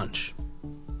console on launch.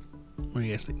 What do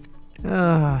you guys think?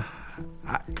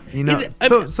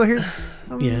 So here's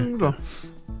Yeah. go.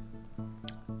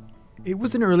 It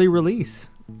was an early release.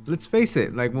 Let's face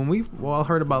it. Like when we all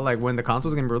heard about like when the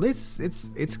console's gonna be released,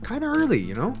 it's kind of early,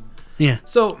 you know. Yeah.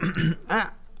 So,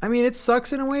 I mean, it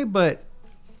sucks in a way, but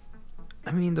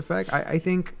I mean, the fact I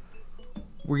think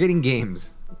we're getting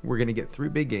games. We're gonna get 3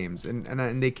 big games, and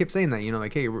they kept saying that, you know,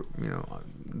 like, hey,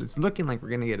 it's looking like we're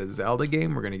gonna get a Zelda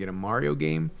game, we're gonna get a Mario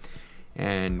game,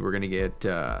 and we're gonna get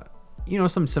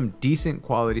some decent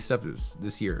quality stuff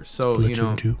this year. So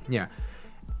Splatoon 2. yeah,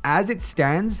 as it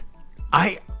stands,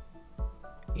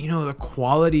 the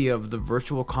quality of the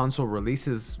virtual console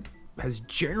releases has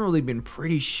generally been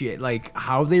pretty shit. Like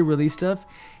how they release stuff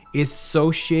is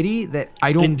so shitty that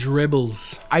I don't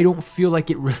feel like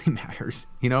it really matters.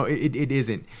 You know, it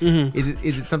isn't. Mm-hmm.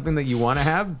 Is it something that you want to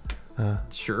have?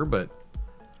 Sure, but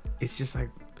it's just like,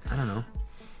 I don't know.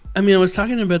 I mean, I was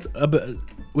talking with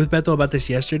Beto about this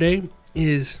yesterday.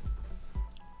 Is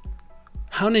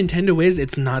how Nintendo is.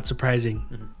 It's not surprising.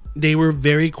 Mm-hmm. They were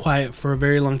very quiet for a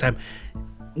very long time.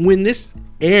 When this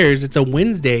airs, it's a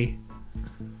Wednesday.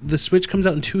 The Switch comes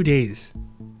out in 2 days.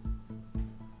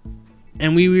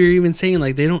 And we were even saying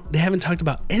like they haven't talked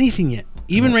about anything yet.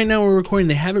 Even right now we're recording,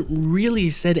 they haven't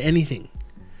really said anything.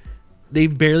 They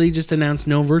barely just announced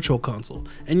no virtual console.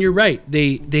 And you're right.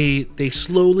 They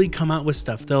slowly come out with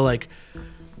stuff. They'll like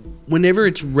whenever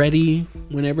it's ready,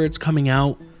 whenever it's coming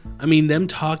out. I mean, them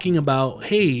talking about,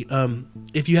 hey,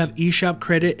 if you have eShop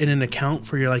credit in an account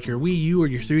for your Wii U or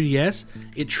your 3DS,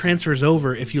 it transfers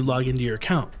over if you log into your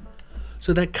account.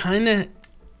 So that kind of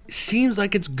seems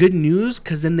like it's good news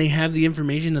because then they have the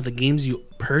information of the games you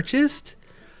purchased.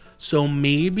 So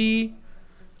maybe,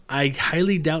 I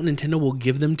highly doubt Nintendo will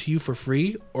give them to you for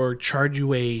free or charge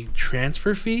you a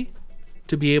transfer fee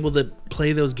to be able to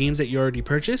play those games that you already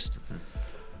purchased.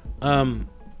 But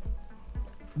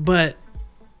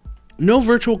no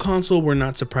virtual console, we're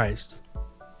not surprised.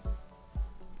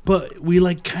 But we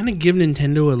kind of give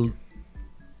Nintendo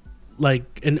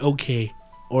an okay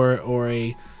or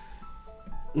a,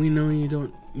 we know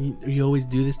you always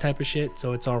do this type of shit,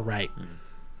 so it's all right.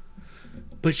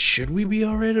 But should we be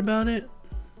all right about it?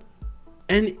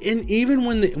 And even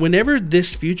whenever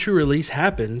this future release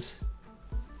happens,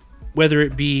 whether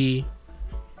it be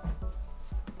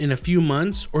in a few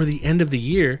months or the end of the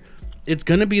year, it's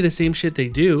gonna be the same shit they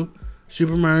do.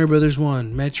 Super Mario Brothers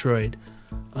 1, Metroid,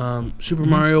 Super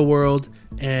Mario World,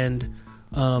 and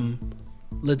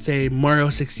let's say Mario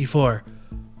 64,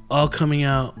 all coming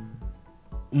out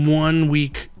 1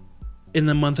 week in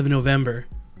the month of November.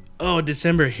 Oh,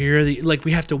 December, here are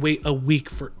we have to wait a week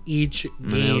for each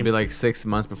game. And it'll be 6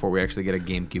 months before we actually get a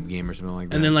GameCube game or something like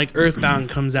that. And then Earthbound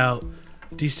comes out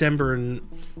December in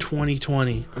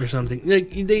 2020 or something.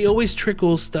 They always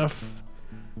trickle stuff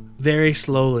very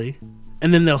slowly,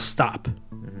 and then they'll stop.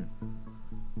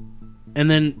 And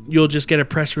then you'll just get a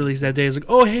press release that day. It's like,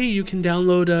 oh, hey, you can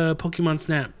download Pokemon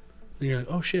Snap. And you're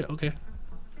like, oh, shit, okay.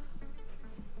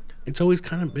 It's always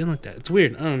kind of been like that. It's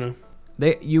weird. I don't know.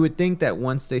 You would think that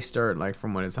once they start,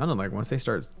 from what it sounded like, once they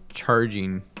start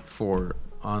charging for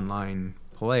online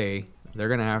play, they're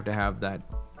going to have that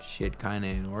shit kind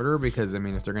of in order, because, I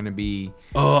mean, if they're going to be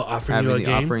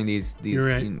offering these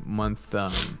right. month,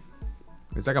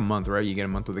 it's like a month, right? You get a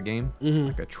month with a game,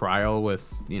 like a trial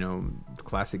with,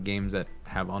 classic games that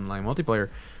have online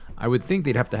multiplayer. I would think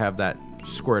they'd have to have that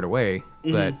squared away,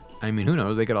 but I mean, who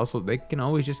knows? They can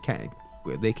always just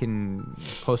they can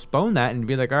postpone that and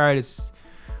be like, all right,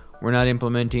 we're not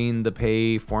implementing the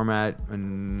pay format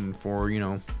and for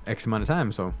X amount of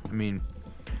time. So I mean,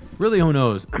 really, who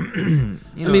knows?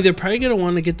 They're probably gonna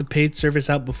want to get the paid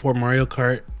service out before Mario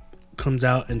Kart comes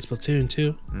out and Splatoon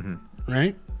 2,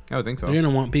 right? I would think so. They're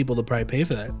gonna want people to probably pay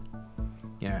for that.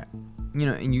 Yeah,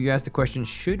 and you asked the question: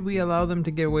 should we allow them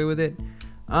to get away with it?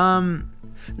 Not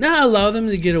allow them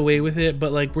to get away with it,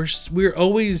 but we're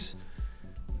always.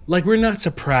 We're not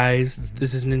surprised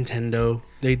this is Nintendo.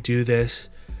 they do this.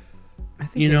 I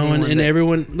think You know, and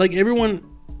anyone that- everyone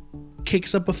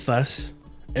kicks up a fuss.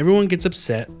 Everyone gets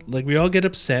upset. Like, we all get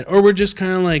upset, or we're just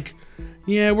kind of like,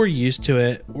 yeah, we're used to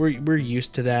it. We're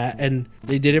used to that. And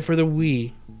they did it for the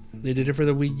Wii. They did it for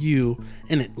the Wii U,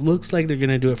 and it looks like they're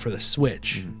gonna do it for the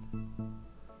Switch.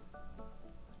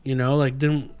 You know, like,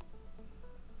 then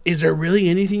is there really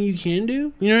anything you can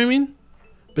do? You know what I mean?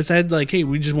 Besides, like, hey,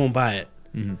 we just won't buy it.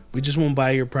 We just won't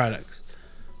buy your products.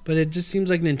 But it just seems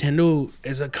like Nintendo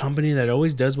is a company that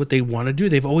always does what they want to do.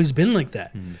 They've always been like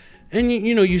that. And,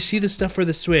 you know, you see the stuff for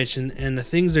the Switch and the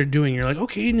things they're doing. You're like,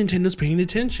 okay, Nintendo's paying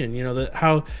attention. You know,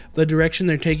 how the direction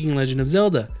they're taking Legend of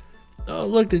Zelda. Oh,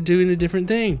 look, they're doing a different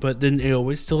thing. But then they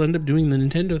always still end up doing the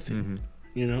Nintendo thing.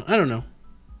 You know, I don't know.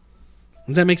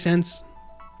 Does that make sense?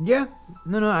 Yeah,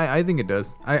 no, I think it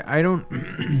does. I don't,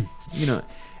 you know,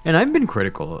 and I've been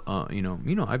critical. You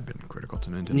know, I've been critical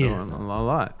to Nintendo a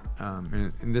lot.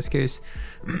 In this case,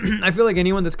 I feel like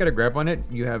anyone that's got a grab on it,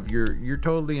 you're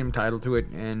totally entitled to it,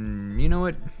 and you know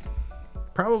what,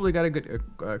 probably got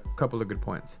a couple of good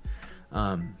points.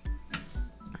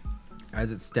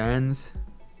 As it stands,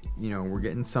 you know, we're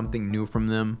getting something new from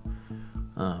them.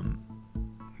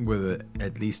 With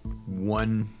at least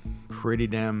one pretty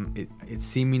damn, it's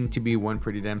seeming to be one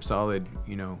pretty damn solid,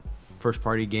 you know, first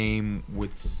party game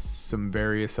with some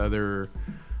various other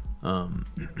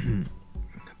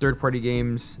third party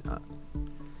games.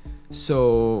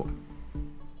 So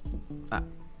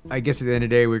I guess at the end of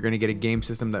the day, we're going to get a game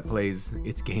system that plays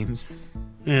its games.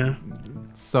 Yeah.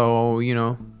 So, you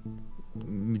know,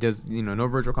 does, you know, no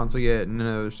virtual console yet, none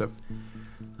of the other stuff.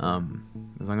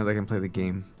 As long as I can play the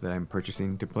game that I'm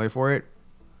purchasing to play for it,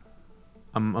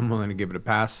 I'm willing to give it a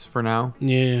pass for now.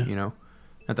 Yeah. You know,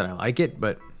 not that I like it,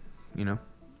 but you know,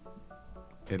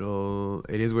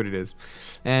 it is what it is.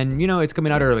 And you know, it's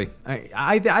coming out early.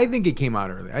 I think it came out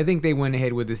early. I think they went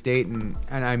ahead with this date, and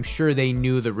I'm sure they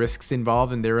knew the risks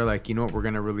involved, and they were like, you know what, we're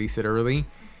gonna release it early.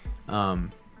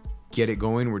 Get it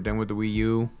going. We're done with the Wii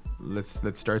U. Let's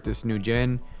start this new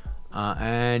gen.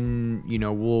 And you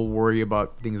know, we'll worry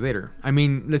about things later. I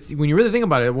mean, when you really think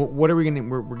about it, what are we gonna?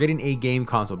 We're getting a game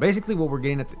console. Basically, what we're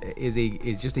getting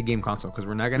is just a game console, because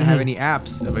we're not gonna have any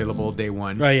apps available day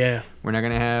one. Right. Yeah. We're not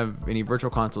gonna have any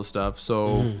virtual console stuff.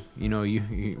 So you know,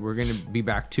 we're gonna be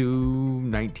back to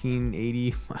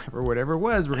 1985 or whatever it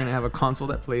was. We're gonna have a console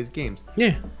that plays games.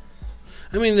 Yeah.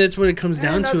 I mean, that's what it comes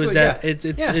down to. Is that it's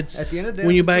at the end of the day,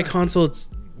 when you that's buy a fine. console,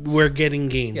 we're getting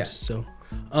games. Yeah. So,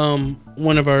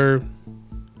 one of our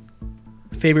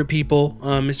favorite people,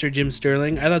 Mr. Jim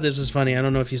Sterling. I thought this was funny. I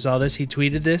don't know if you saw this. He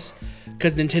tweeted this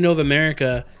because Nintendo of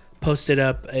America posted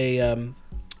up a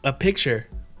picture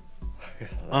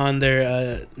on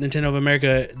their Nintendo of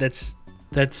America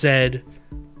that said,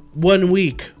 1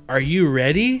 week, are you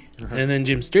ready? And then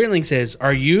Jim Sterling says,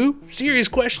 are you? Serious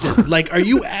question. Like, are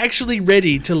you actually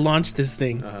ready to launch this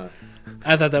thing?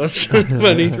 I thought that was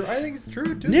funny. I think it's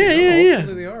true too. Yeah.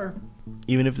 Hopefully they are.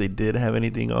 Even if they did have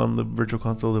anything on the virtual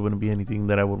console, there wouldn't be anything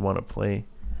that I would want to play.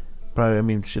 Probably, I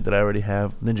mean, shit that I already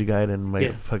have. Ninja Gaiden,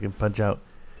 my fucking Punch Out.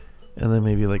 And then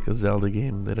maybe like a Zelda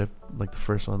game that like the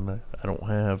first one that I don't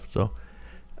have. So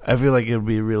I feel like it would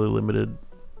be a really limited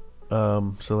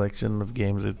selection of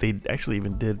games if they actually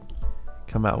even did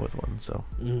come out with one. So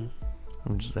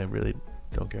I really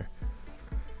don't care.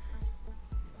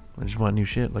 I just want new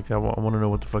shit. Like I want to know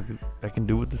what the fuck I can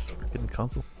do with this fucking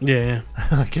console. Yeah.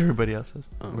 Like everybody else says.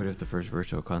 What if the first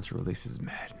virtual console release is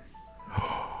Madden?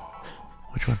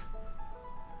 Which one?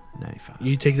 95.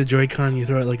 You take the Joy-Con, you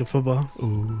throw it like a football.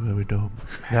 Ooh, that'd be dope.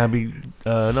 That'd be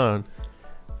no,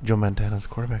 Joe Montana's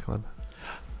quarterback club.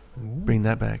 Bring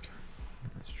that back.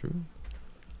 That's true.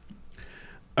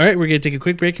 All right, we're going to take a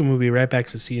quick break and we'll be right back,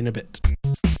 so see you in a bit.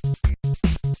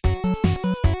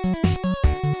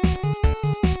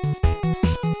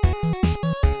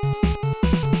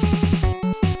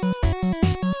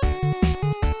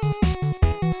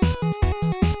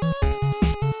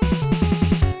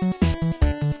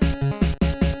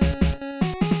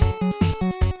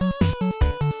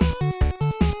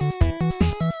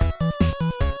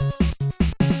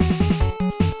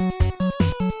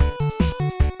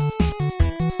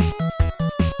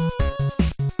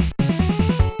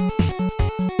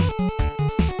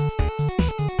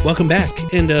 Welcome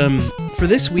back. And for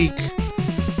this week,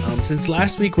 since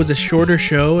last week was a shorter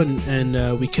show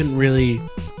and we couldn't really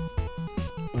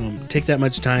take that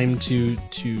much time to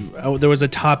there was a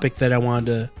topic that I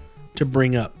wanted to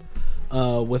bring up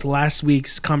with last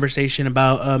week's conversation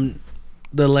about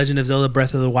the Legend of Zelda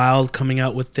Breath of the Wild coming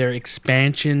out with their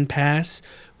expansion pass,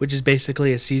 which is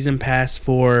basically a season pass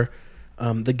for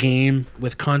the game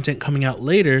with content coming out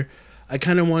later. I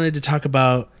kind of wanted to talk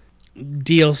about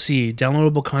DLC,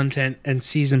 downloadable content, and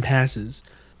season passes.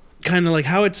 Kind of like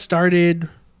how it started,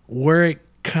 where it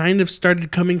kind of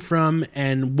started coming from,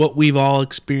 and what we've all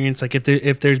experienced. Like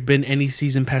if there's been any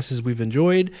season passes we've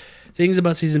enjoyed, things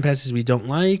about season passes we don't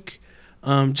like.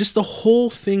 Just the whole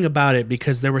thing about it,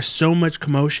 because there was so much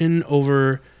commotion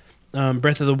over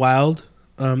Breath of the Wild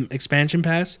expansion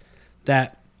pass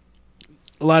that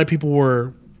a lot of people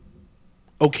were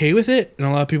okay with it and a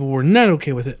lot of people were not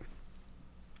okay with it.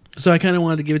 So I kind of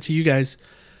wanted to give it to you guys.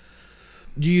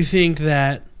 Do you think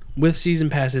that with season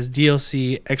passes,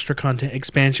 DLC, extra content,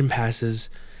 expansion passes,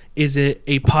 is it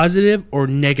a positive or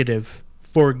negative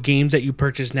for games that you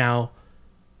purchase now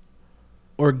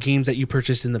or games that you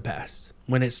purchased in the past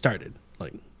when it started?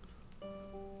 Like,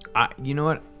 you know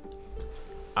what?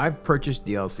 I've purchased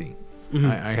DLC. Mhm.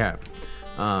 I have,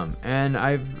 and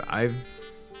I've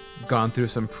gone through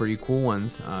some pretty cool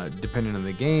ones, depending on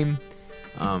the game.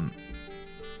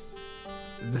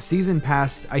 The season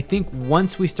pass, I think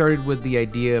once we started with the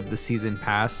idea of the season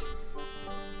pass,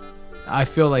 I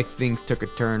feel like things took a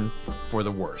turn for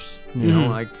the worse. You know,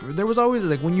 like there was always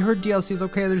like when you heard DLC, it's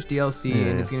okay, there's DLC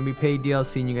and it's gonna be paid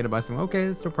DLC and you gotta buy something. Okay,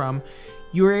 that's no problem.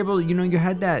 You were able, you know, you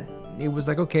had that. It was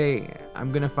like, okay,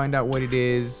 I'm gonna find out what it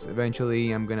is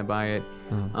eventually. I'm gonna buy it.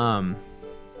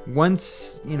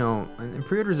 Once, you know, and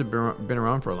pre-orders have been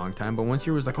around for a long time, but once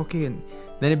you was like, okay, and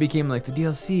then it became like the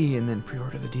DLC, and then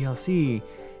pre-order the DLC,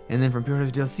 and then from pre-order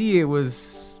the DLC, it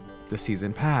was the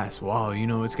season pass. Wow, you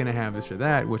know, it's gonna have this or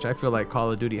that, which I feel like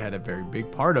Call of Duty had a very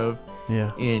big part of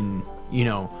in, you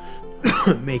know,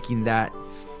 making that,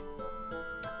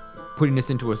 putting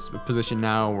us into a position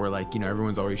now where, like, you know,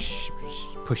 everyone's always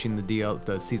pushing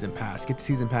the season pass. Get the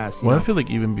season pass. Well, I feel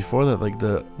like even before that, like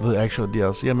the actual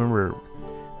DLC, I remember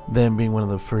them being one of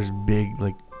the first big,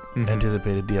 like,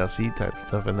 anticipated DLC type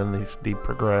stuff, and then they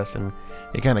progressed, and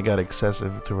it kind of got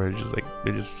excessive to where it's just like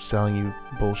they're just selling you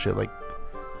bullshit, like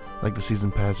the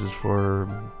season passes for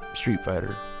Street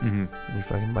Fighter. And you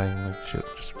fucking buying like shit,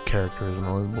 just characters and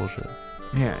all this bullshit.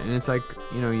 Yeah, and it's like,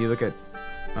 you know, you look at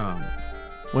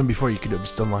when before you could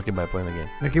just unlock it by playing the game.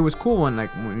 like, it was cool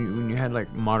when you had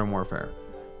like Modern Warfare,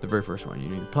 the very first one. You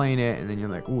know, you're playing it, and then you're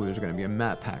like, ooh, there's gonna be a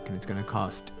map pack, and it's gonna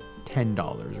cost $10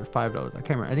 or $5. I can't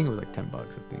remember. I think it was like $10, I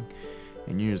think.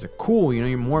 And you're just like, cool, you know,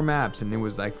 you're more maps, and it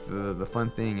was like the fun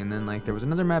thing. And then like there was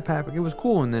another map pack, it was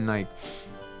cool, and then like,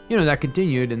 you know, that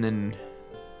continued, and then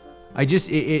I just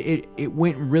it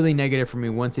went really negative for me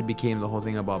once it became the whole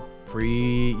thing about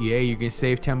you can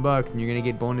save $10 and you're gonna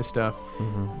get bonus stuff,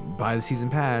 buy the season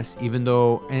pass, even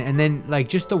though and then like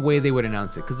just the way they would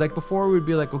announce it, because like before we would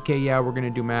be like, okay, yeah, we're gonna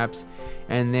do maps,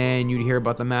 and then you'd hear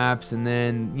about the maps, and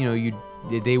then, you know,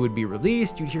 they would be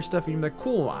released, you'd hear stuff, and you'd be like,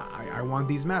 cool, I want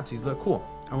these maps, these look cool,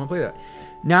 I want to play that.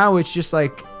 Now it's just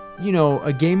like, you know,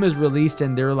 a game is released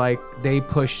and they're like, they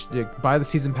push buy the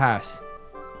season pass,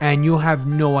 and you'll have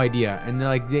no idea, and they're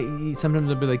like, sometimes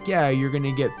they'll be like, yeah, you're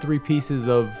gonna get 3 pieces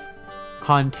of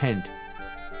content.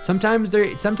 Sometimes they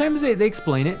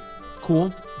explain it,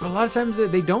 cool, but a lot of times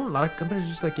they don't. A lot of companies are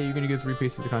just like, yeah, you're gonna get 3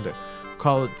 pieces of content.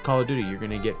 Call of Duty, you're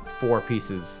gonna get 4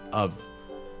 pieces of,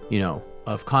 you know,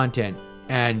 of content,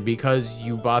 and because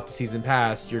you bought the season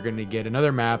pass, you're gonna get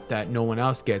another map that no one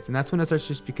else gets, and that's when it starts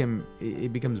just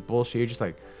it becomes bullshit. You're just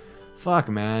like, fuck,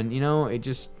 man, you know, it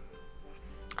just,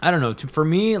 I don't know. For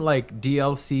me, like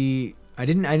DLC, I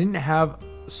didn't have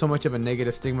so much of a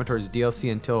negative stigma towards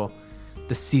DLC until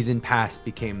the season pass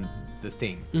became the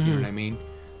thing. You know what I mean?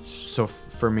 So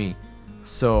for me,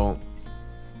 so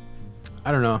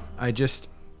I don't know.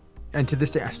 And to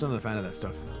this day, I'm still not a fan of that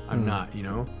stuff. I'm not, you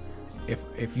know.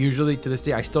 If usually to this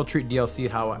day, I still treat DLC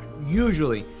how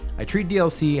I treat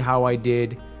DLC how I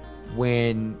did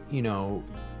when, you know,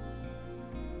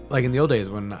 like in the old days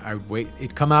when I would wait,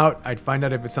 it'd come out, I'd find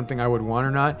out if it's something I would want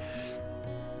or not,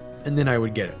 and then I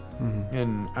would get it.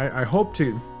 And I hope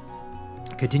to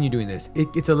continue doing this.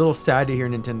 It's a little sad to hear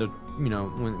Nintendo, you know,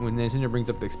 when Nintendo brings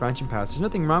up the expansion pass. There's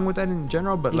nothing wrong with that in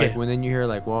general, but like when then you hear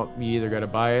like, well, you either got to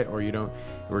buy it or you don't.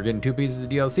 We're getting 2 pieces of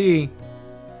DLC,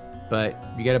 but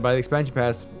you got to buy the expansion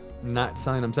pass. Not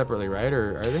selling them separately, right?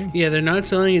 Or are they? Yeah, they're not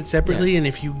selling it separately, and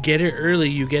if you get it early,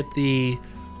 you get the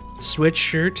Switch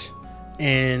shirt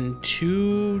and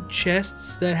 2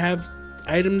 chests that have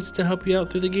items to help you out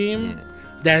through the game.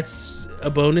 That's a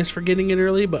bonus for getting it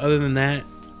early, but other than that,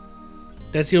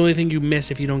 that's the only thing you miss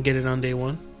if you don't get it on day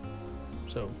 1.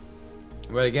 So,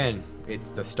 but again, it's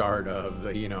the start of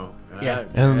the, you know.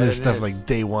 And then there's stuff like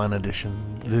Day 1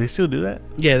 edition. Do they still do that?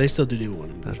 yeah, they still do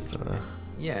one. That's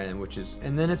yeah,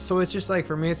 and then it's just like,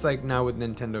 for me, it's like now with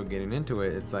Nintendo getting into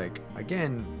it, it's like,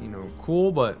 again, you know,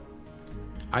 cool, but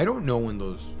I don't know when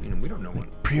those. We don't know when.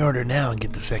 Pre-order now and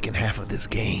get the second half of this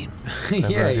game.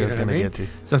 That's Yeah, what I you was know what gonna I mean? get to.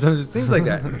 Sometimes it seems like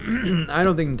that. I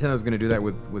don't think Nintendo's gonna do that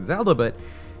with Zelda, but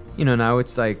now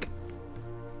it's like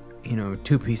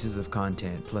 2 pieces of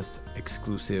content plus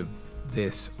exclusive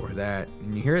this or that,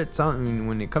 and you hear it sound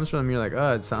when it comes from them, you're like,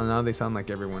 now they sound like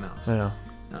everyone else. Yeah.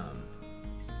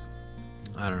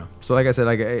 I don't know. So like I said,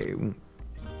 I'm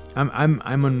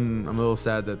a little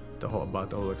sad that about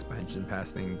the whole expansion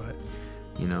pass thing, but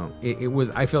it was.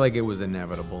 I feel like it was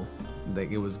inevitable.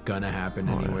 Like it was gonna happen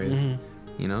anyways.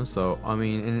 So I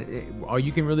mean, and all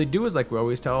you can really do is like we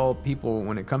always tell people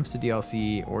when it comes to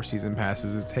DLC or season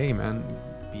passes, it's hey man,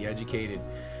 be educated,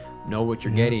 know what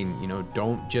you're getting.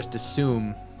 Don't just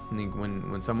assume. I think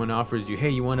when someone offers you, hey,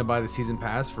 you want to buy the season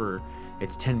pass for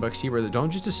it's $10 cheaper,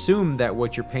 don't just assume that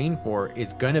what you're paying for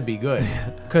is gonna be good,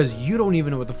 because you don't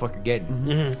even know what the fuck you're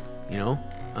getting.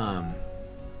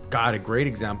 God, a great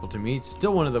example to me. It's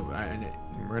still one of the. And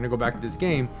we're gonna go back to this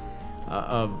game.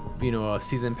 Of a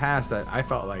season pass that I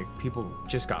felt like people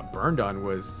just got burned on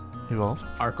was Evolve.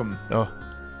 Arkham. Oh.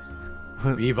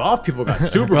 The Evolve people got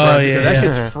super burned because that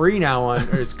yeah. shit's free now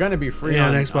or it's gonna be free Yeah,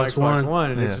 on on Xbox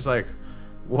One. and it's just like,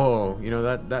 whoa,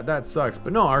 that sucks.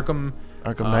 But no, Arkham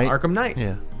Knight. Arkham Knight.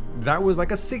 Yeah. That was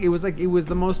like it seemed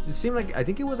like I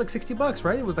think it was like $60,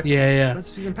 right? It was like Yeah.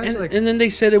 expensive season pass. And then they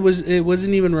said it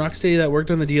wasn't even Rocksteady that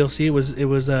worked on the DLC.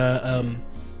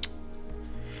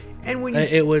 And when you,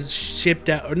 it was shipped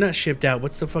out or not shipped out.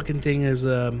 What's the fucking thing? It was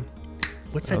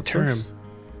what's that term?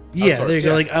 Yeah, there you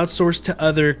go. Like outsourced to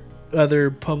other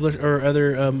publish or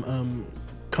other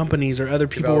companies or other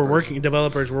people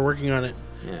developers were working on it.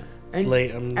 yeah. It's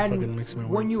late. I'm fucking mixing my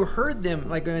words. When you heard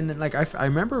them, I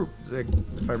remember,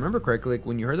 if I remember correctly,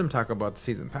 when you heard them talk about the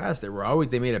season pass,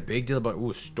 they made a big deal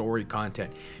about story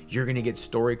content. You're gonna get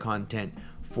story content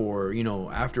for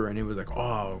after, and it was like,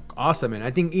 oh, awesome. And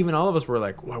I think even all of us were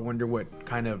like, oh, I wonder what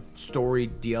kind of story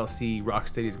DLC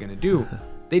Rocksteady is gonna do.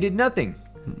 They did nothing,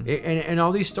 and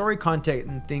all these story content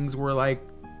and things were like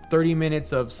 30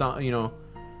 minutes of some,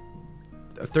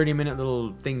 a 30-minute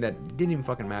little thing that didn't even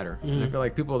fucking matter. And I feel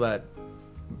like people that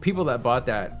bought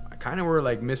that kind of were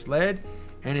like misled,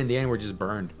 and in the end were just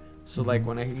burned. So like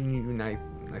when I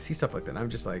see stuff like that, I'm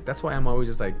just like, that's why I'm always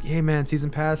just like, hey man, season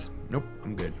pass, nope,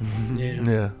 I'm good.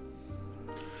 Yeah.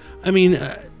 I mean,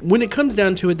 when it comes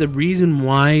down to it, the reason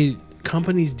why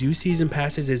companies do season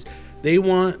passes is they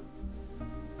want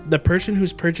the person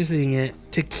who's purchasing it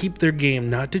to keep their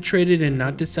game, not to trade it in,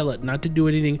 not to sell it, not to do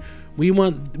anything.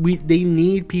 They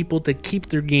need people to keep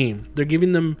their game. They're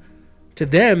giving them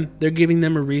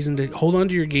a reason to hold on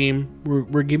to your game.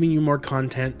 We're giving you more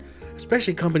content,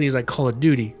 especially companies like Call of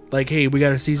Duty. Like, hey, we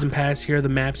got a season pass. Here are the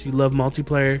maps. You love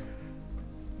multiplayer.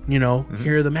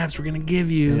 Here are the maps we're gonna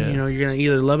give you. Yeah. You're gonna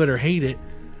either love it or hate it.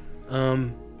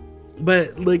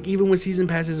 But like even with season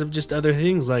passes of just other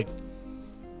things like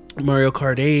Mario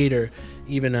Kart 8 or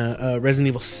even a Resident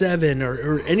Evil 7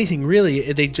 or anything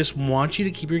really, they just want you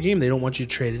to keep your game. They don't want you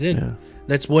to trade it in. Yeah.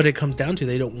 That's what it comes down to.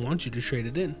 They don't want you to trade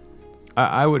it in.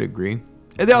 I would agree.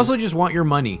 And they also just want your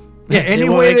money. Yeah,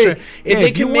 anyway, if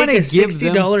they can make a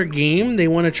 $60 $60 game, they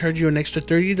want to charge you an extra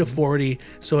 $30 to $40,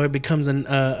 so it becomes a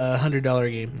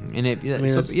 $100 game. And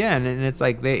and it's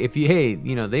like they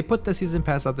put the season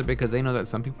pass out there because they know that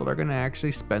some people are going to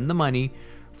actually spend the money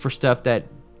for stuff that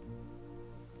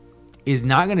is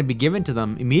not going to be given to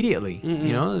them immediately.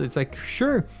 It's like,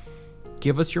 sure,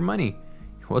 give us your money,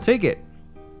 we'll take it.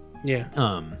 Yeah.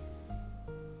 I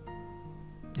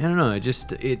don't know.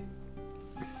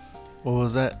 What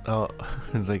was that? Oh,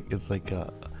 it's like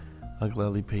I'll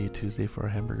gladly pay you Tuesday for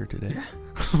a hamburger today. Yeah.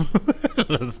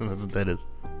 that's what that is.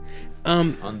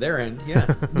 On their end, yeah.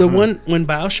 The one when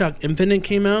BioShock Infinite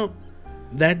came out,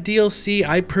 that DLC,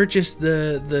 I purchased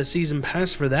the season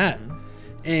pass for that,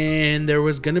 and there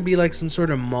was gonna be like some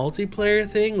sort of multiplayer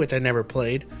thing, which I never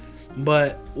played,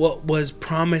 but what was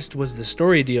promised was the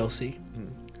story DLC.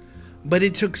 But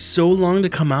it took so long to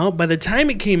come out. By the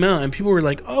time it came out and people were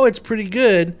like, oh, it's pretty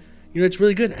good, it's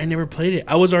really good, I never played it.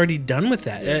 I was already done with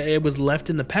that. It was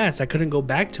left in the past. I couldn't go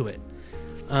back to it.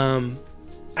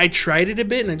 I tried it a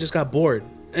bit and I just got bored.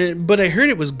 But I heard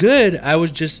it was good. I was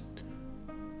so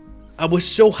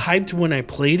hyped when I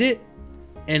played it,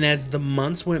 and as the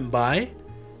months went by,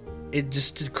 it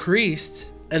just decreased.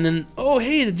 And then, oh,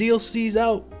 hey, the DLC's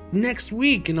out next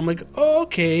week. And I'm like, oh,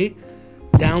 okay.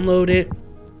 Download it.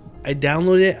 I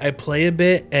download it, I play a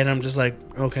bit, and I'm just like,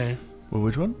 okay. Well,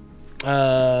 which one?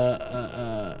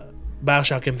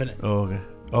 BioShock Infinite. Oh, okay.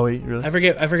 Oh, wait, really? I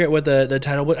forget what the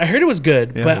title was. I heard it was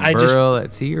good, Yeah. but I just... Burial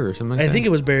at Sea or something like that? I think it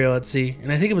was Burial at Sea,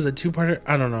 and I think it was a 2-parter.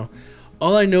 I don't know.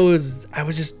 All I know is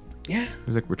Yeah. It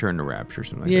was like Return to Rapture or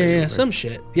something like Yeah, that. yeah, Right? some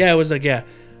shit. Yeah, it was like, yeah.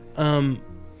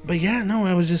 But yeah, no,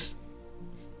 I was just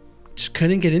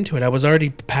couldn't get into it. I was already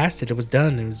past it. It was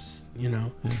done. It was, you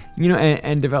know. You know,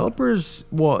 and developers,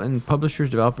 well, and publishers,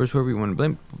 developers, whoever you want to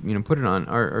blame, you know, put it on,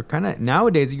 are kind of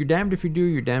nowadays. You're damned if you do,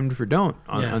 you're damned if you don't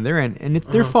on their end, and it's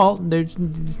their fault.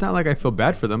 It's not like I feel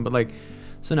bad for them, but like,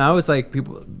 so now it's like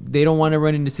people, they don't want to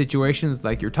run into situations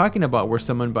like you're talking about where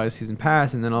someone buys season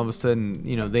pass and then all of a sudden,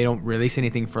 you know, they don't release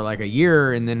anything for like a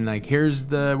year, and then like here's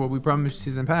what we promised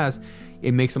season pass.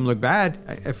 It makes them look bad.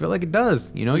 I feel like it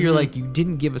does. You know, you're like, you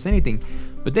didn't give us anything.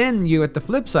 But then you at the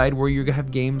flip side where you have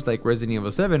games like Resident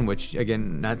Evil 7, which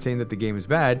again, not saying that the game is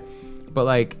bad, but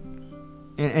like,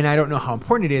 and I don't know how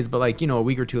important it is, but like, you know, a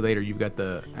week or two later, you've got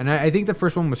and I think the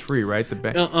first one was free, right?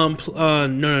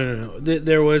 No.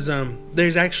 There was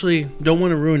there's actually, don't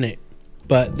want to ruin it,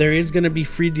 but there is gonna be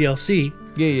free DLC.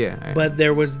 Yeah. But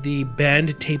there was the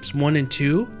banned tapes 1 and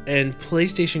 2, and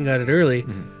PlayStation got it early.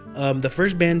 The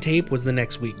first band tape was the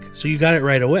next week, so you got it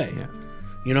right away. Yeah.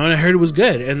 You know, and I heard it was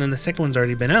good, and then the second one's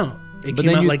already been out. It But came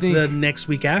then out you like think- the next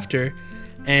week after,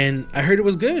 and I heard it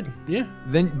was good. Yeah.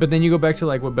 But then you go back to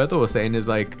like what Beto was saying is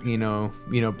like, you know,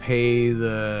 pay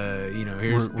the, you know,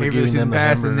 here's We're pay for the giving season them the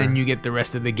pass, and then hamburger. you get the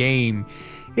rest of the game.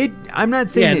 I'm not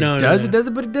saying Yeah, no, it does,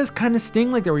 but it does kind of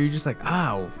sting like that, where you're just like,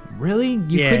 oh, really?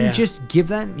 You Yeah. couldn't just give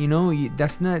that, you know?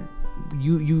 That's not,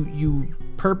 you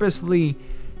purposefully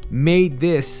made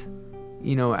this,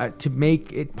 you know, to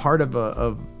make it part of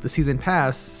the season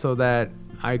pass so that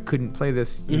I couldn't play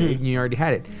this. You know, you already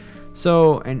had it.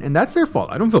 So, and that's their fault.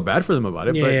 I don't feel bad for them about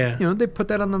it, but Yeah. you know, they put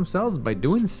that on themselves by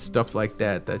doing stuff like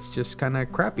that. That's just kind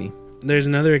of crappy. There's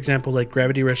another example like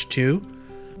Gravity Rush 2.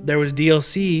 There was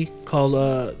DLC called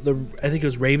I think it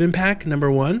was Raven Pack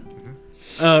 #1.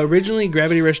 Originally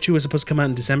Gravity Rush 2 was supposed to come out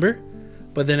in December,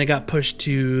 but then it got pushed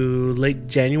to late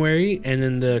January, and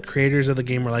then the creators of the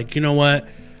game were like, you know what?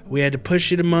 We had to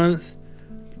push it a month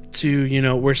to, you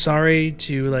know, we're sorry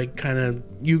to like kind of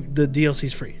the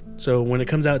DLC's free. So when it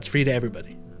comes out, it's free to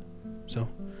everybody. So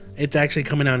it's actually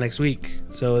coming out next week.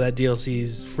 So that DLC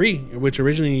is free, which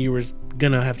originally you were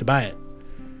gonna have to buy it.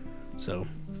 So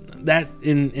that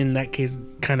in that case,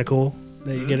 kind of cool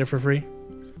that you get it for free.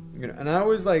 You know, and I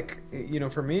always like, you know,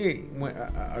 for me, when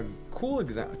a cool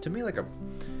example to me, like a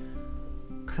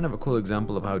kind of a cool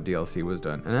example of how DLC was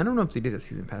done. And I don't know if they did a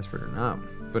season pass for it or not,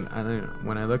 but I don't know,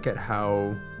 when I look at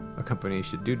how a company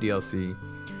should do DLC,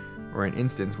 or an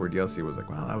instance where DLC was like,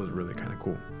 wow, that was really kind of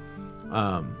cool,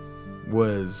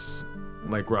 was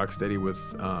like Rockstar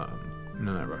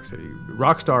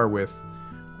with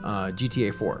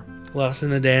GTA 4. Lost in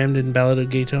the Damned and Ballad of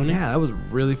Gay Tony. Yeah, that was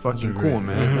really fucking Those are cool,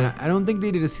 great. man. And I don't think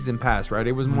they did a season pass, right?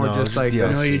 It was more No, just just like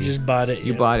DLC. No, you just bought it.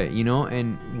 you bought it, you know,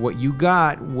 and what you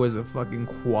got was a fucking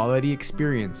quality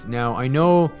experience. Now, I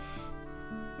know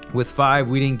with 5,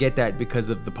 we didn't get that because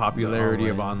of the popularity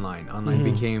of online. Online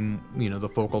became, you know, the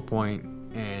focal point,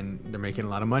 and they're making a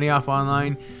lot of money off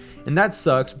online, and that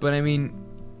sucks. But I mean,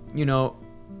 you know,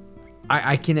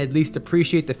 I can at least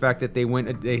appreciate the fact that they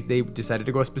decided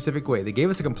to go a specific way. They gave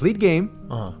us a complete game.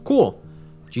 Cool.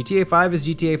 GTA 5 is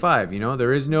GTA 5. You know,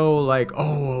 there is no like,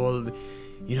 oh, well,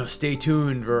 you know, stay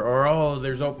tuned or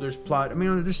there's plot. I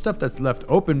mean, there's stuff that's left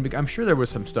open. I'm sure there was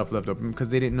some stuff left open because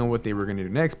they didn't know what they were going to do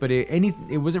next. But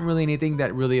it wasn't really anything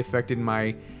that really affected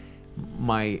my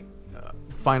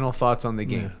final thoughts on the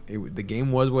game. The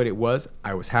game was what it was.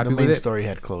 I was happy The with main it. story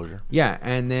had closure. Yeah,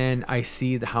 and then I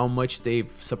see how much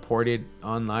they've supported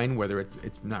online, whether it's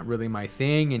not really my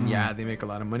thing, and yeah, they make a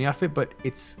lot of money off it, but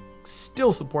it's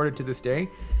still supported to this day.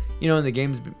 You know, and the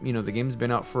game's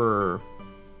been out for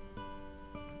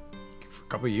a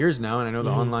couple of years now, and I know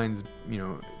the online's, you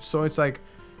know, so it's like,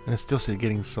 And it's still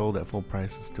getting sold at full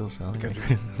price. It's still selling. Because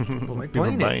people like People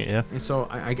playing buying it. it, yeah. And so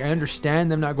I understand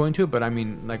them not going to it, but I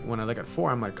mean, like when I look at 4,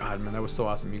 I'm like, God, man, that was so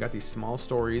awesome. You got these small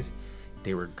stories.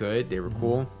 They were good. They were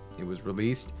cool. It was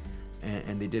released,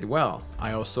 and they did well. I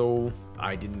had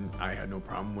no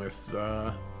problem with.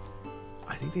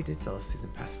 I think they did sell a season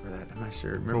pass for that. I'm not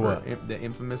sure. Remember what? the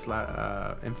Infamous?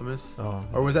 Oh.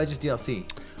 Or was that just DLC?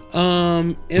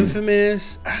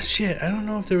 Infamous. Shit, I don't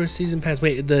know if there was season pass.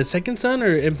 Wait, the Second Son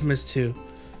or Infamous 2?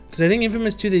 Because I think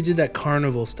Infamous 2 they did that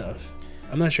carnival stuff.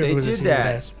 I'm not sure if They it was a did season that.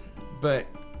 pass. But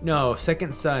no,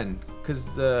 Second Son,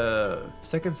 because the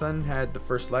Second Son had the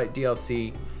First Light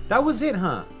DLC. That was it,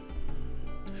 huh?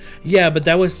 Yeah, but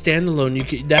that was standalone. You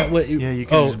could that was you could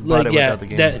just bought it without the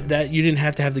game. that you didn't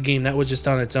have to have the game. That was just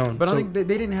on its own. But I So- don't think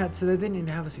they didn't have. So they didn't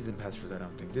have a season pass for that. I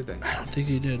don't think, did they? I don't think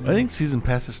you did. I think season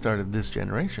passes started this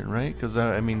generation, right? Because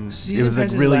I mean, Season it was like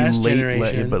passes really last late,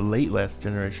 generation. but late last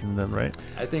generation, then, right?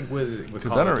 I think with 'Cause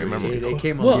Call I don't of Duty, remember. They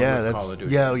came Well- along Yeah, with that's Call of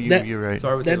Duty. yeah. That- You're right. So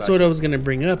I would say That's last what I year. was gonna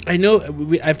bring up. I know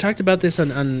I've talked about this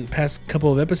on past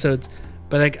couple of episodes,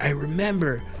 but I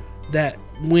remember that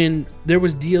when there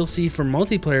was DLC for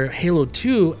multiplayer Halo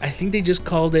 2, I think they just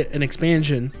called it an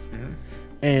expansion,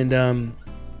 and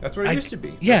That's what it used to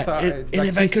be. yeah, That's how and like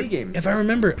if I PC could, games. if I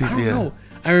remember, I don't yeah. know.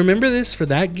 I remember this for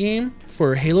that game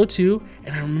for Halo 2,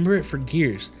 and I remember it for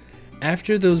Gears.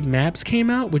 After those maps came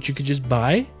out, which you could just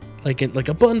buy, like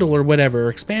a bundle or whatever, or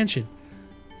expansion,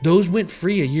 those went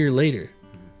free a year later.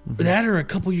 That or a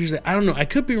couple years. I don't know. I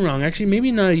could be wrong. Actually,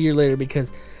 maybe not a year later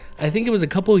because I think it was a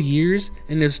couple of years,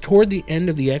 and it's toward the end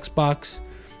of the Xbox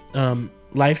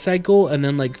life cycle, and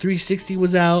then like 360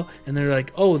 was out, and they're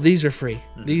like, "Oh, these are free.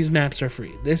 These maps are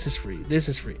free. This is free. This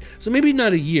is free." So maybe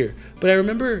not a year, but I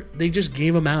remember they just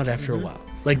gave them out after a while.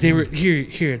 Like they were here.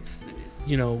 It's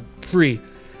free.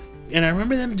 And I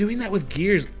remember them doing that with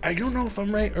Gears. I don't know if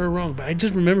I'm right or wrong, but I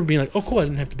just remember being like, "Oh, cool! I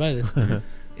didn't have to buy this.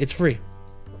 It's free."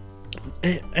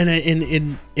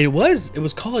 And it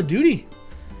was Call of Duty.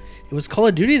 It was Call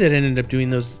of Duty that ended up doing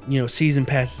those, season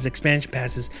passes, expansion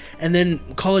passes, and then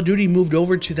Call of Duty moved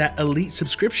over to that Elite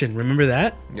subscription. Remember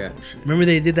that? Yeah. Remember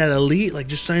they did that Elite, like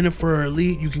just sign up for our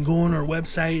Elite. You can go on our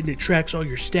website and it tracks all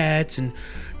your stats, and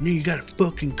you got a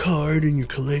fucking card and your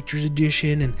collector's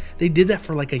edition. And they did that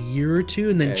for like a year or two,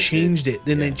 and then Yeah, it did. changed it.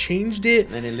 Then they Yeah. changed it,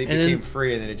 And then it and became then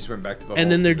free, and then it just went back to the. and whole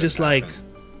then they're season just pass like, thing.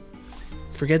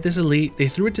 forget this Elite. They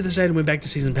threw it to the side and went back to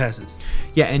season passes.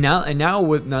 Yeah, and now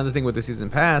with another thing with the season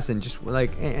pass, and just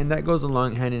like, and that goes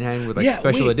along hand in hand with like Yeah,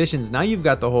 special wait. editions. Now you've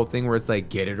got the whole thing where it's like,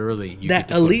 get it early. You That get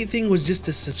to put- Elite thing was just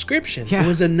a subscription. Yeah. It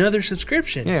was another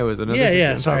subscription. Yeah, it was another.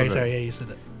 Yeah. subscription Sorry, on top of it. Yeah, you said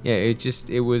that. Yeah,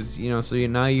 it was so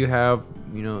now you have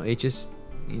it's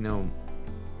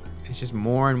just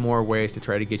more and more ways to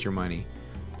try to get your money,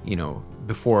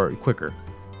 quicker,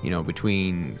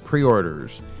 between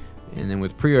pre-orders, and then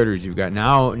with pre-orders you've got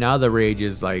now the rage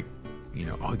is like,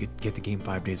 get the game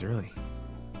 5 days early,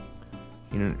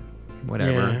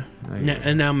 whatever. Yeah. Like,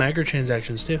 And now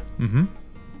microtransactions too.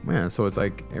 yeah, so it's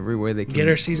like every way they can Get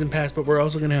our season pass, but we're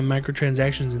also gonna have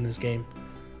microtransactions in this game.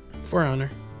 For Honor.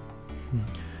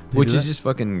 which do is that? just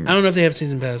fucking. I don't know if they have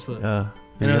season pass, but I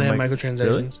know they have Really?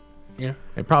 microtransactions. Yeah.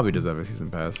 It probably does have a season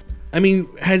pass. I mean,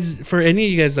 for any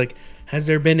of you guys, like, has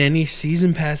there been any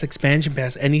season pass, expansion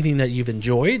pass, anything that you've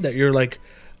enjoyed that you're like,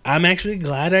 I'm actually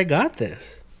glad I got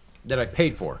this? That I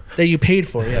paid for. That you paid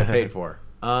for, I yeah. paid for.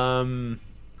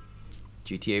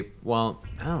 GTA. Well,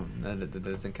 that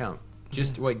doesn't count.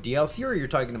 Just what, DLC, or you're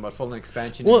talking about full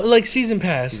expansion? Well, like season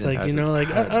pass, Season like pass you know, is like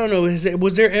I bad. don't know.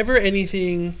 Was there ever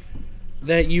anything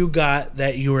that you got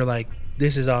that you were like,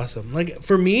 this is awesome? Like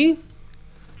for me,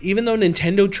 even though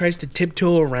Nintendo tries to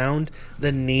tiptoe around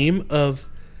the name of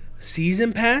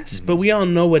season pass, but we all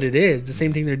know what it is. The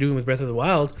same thing they're doing with Breath of the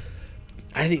Wild.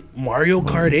 I think Mario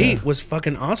Kart 8 was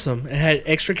fucking awesome. It had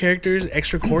extra characters,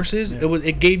 extra courses.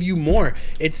 It gave you more.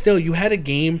 It's still, you had a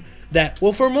game that,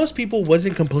 well, for most people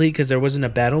wasn't complete because there wasn't a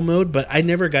battle mode, but I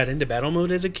never got into battle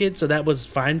mode as a kid, so that was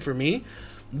fine for me.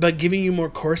 But giving you more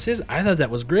courses, I thought that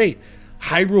was great.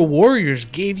 Hyrule Warriors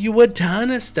gave you a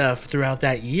ton of stuff throughout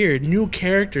that year. New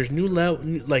characters, not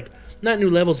new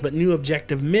levels, but new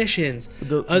objective missions,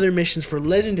 other missions for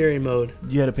legendary mode.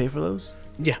 You had to pay for those?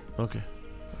 Yeah. Okay.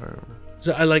 All right.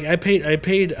 So I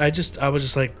was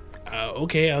just like,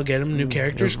 okay, I'll get them new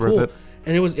characters, it was cool. worth it.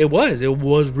 And it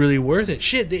was really worth it.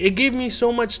 Shit, it gave me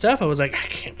so much stuff. I was like, I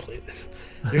can't play this.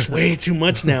 There's way too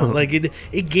much now. Like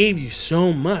it gave you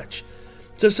so much.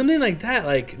 So something like that,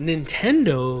 like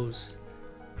Nintendo's,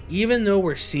 even though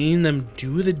we're seeing them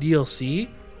do the DLC,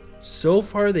 so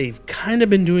far they've kind of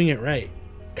been doing it right,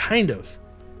 kind of.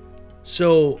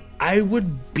 So I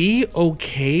would be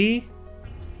okay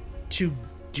to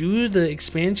do the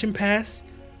expansion pass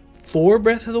for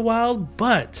Breath of the Wild,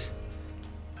 but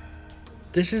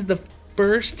this is the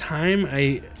first time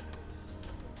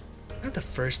not the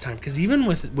first time, because even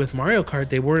with Mario Kart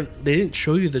they didn't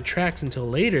show you the tracks until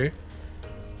later,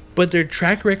 but their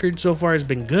track record so far has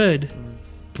been good,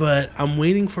 but I'm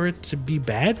waiting for it to be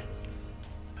bad.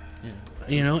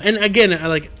 And again,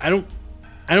 I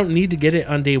don't need to get it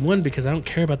on day one because I don't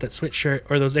care about that Switch shirt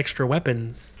or those extra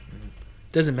weapons.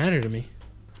 Doesn't matter to me.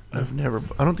 I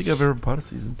don't think I've ever bought a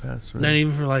season pass. Right? Not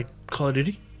even for like Call of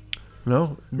Duty.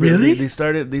 No. Really? They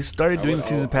started doing the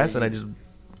season pass and I just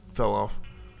fell off.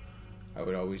 I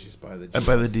would always just buy the I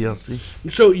buy the DLC.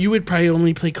 So you would probably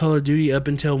only play Call of Duty up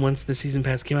until once the season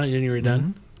pass came out and then you were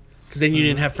done? Because then you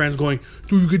didn't have friends going,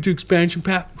 dude, you get the expansion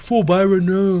pack, full buy right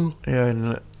now. Yeah,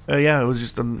 and it was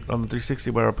just on the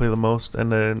 360 where I play the most,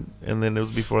 and then it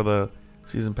was before the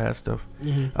season pass stuff.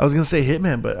 Mm-hmm. I was gonna say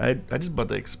Hitman, but I just bought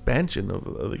the expansion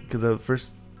of it because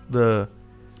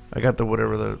I got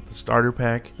the starter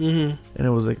pack, Mm-hmm. and it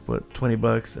was like what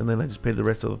 $20, and then I just paid the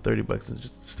rest of the $30 and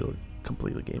just still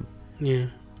complete the game, Yeah.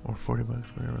 or $40,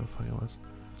 whatever the fuck it was.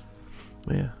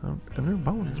 But yeah, I've never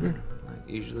bought one. It's weird.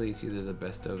 Usually it's either the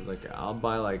best of, like, I'll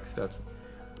buy like stuff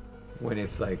when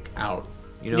it's like out,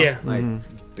 you know, Yeah. like Mhm.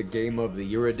 the Game of the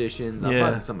Year editions. I'll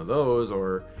Yeah. buy some of those,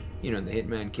 or you know, in the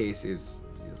Hitman case it's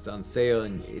on sale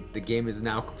and the game is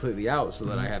now completely out, so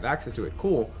that I have access to it.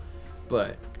 Cool,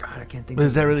 but God, I can't think. But of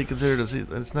is that really considered a season?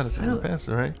 It's not a season don't- pass,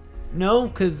 right? No,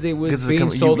 because it was 'Cause being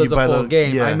you sold as a buy full the-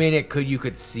 game. yeah. I mean, you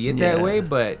could see it that Yeah. way,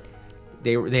 but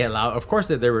they allow. Of course,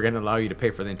 that they were going to allow you to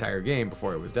pay for the entire game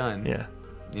before it was done. Yeah.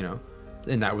 You know,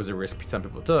 and that was a risk some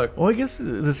people took. Well, I guess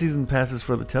the season passes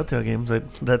for the Telltale games. I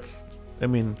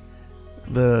mean,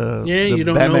 the Yeah, the you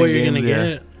don't know Batman what you're going to games, yeah.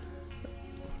 get.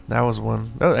 That was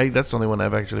one. That's the only one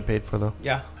I've actually paid for though.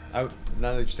 Yeah, now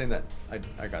that you're saying that,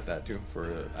 I got that too for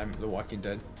I'm The Walking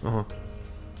Dead. Uh-huh.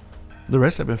 The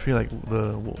rest I've been free, like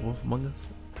the Wolf Among Us.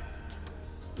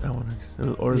 That one,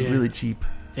 or it's Yeah. really cheap.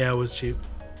 Yeah, it was cheap.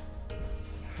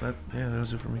 That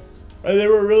was it for me. And they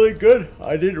were really good.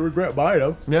 I didn't regret buying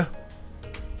them. Yeah.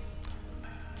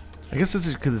 I guess it's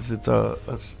because it's a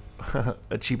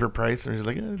a cheaper price, and it's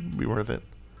like it'd be worth it.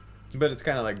 But it's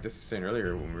kind of like just saying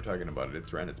earlier when we were talking about it.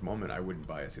 It's ran its moment. I wouldn't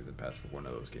buy a season pass for one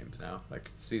of those games now, like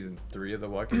season 3 of The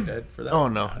Walking Dead for that. Oh,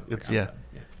 no. Nah, It's- I'm yeah. done.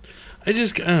 I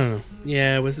don't know.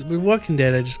 Yeah, with Walking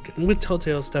Dead, with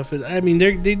Telltale stuff, I mean,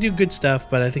 they do good stuff,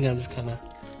 but I think I'm just kind of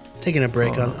taking a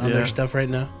break on Yeah. their stuff right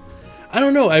now. I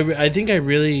don't know. I think I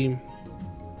really...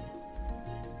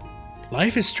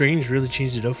 Life is Strange really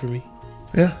changed it up for me.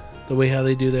 Yeah. The way how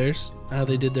they did theirs.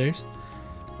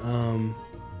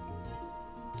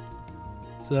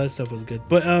 So that stuff was good.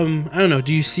 But I don't know.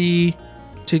 Do you see,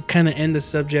 to kind of end the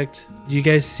subject, do you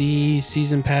guys see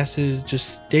season passes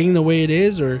just staying the way it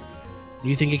is, or do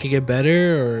you think it could get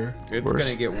better, or It's Worse.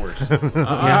 gonna get worse.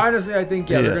 Yeah. Honestly, I think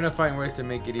Yeah. they're gonna find ways to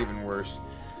make it even worse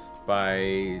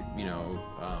by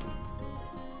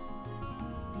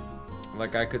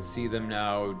like I could see them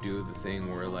now do the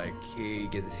thing where like, hey,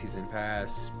 get the season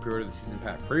pass,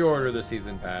 pre-order the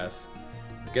season pass,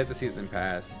 get the season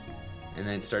pass, and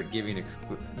then start giving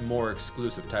more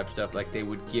exclusive type stuff like they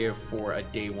would give for a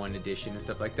day one edition and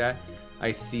stuff like that.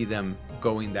 I see them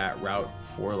going that route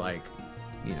for like,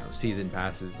 season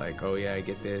passes, like, oh yeah, I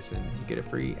get this and you get a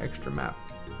free extra map.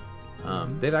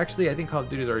 They've actually, I think Call of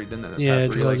Duty's already done that in the Yeah, past.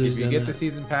 Where Call of like, Duty's if you done get that. the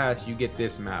season pass, you get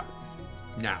this map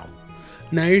now.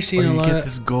 now you're Or seeing a you lot get of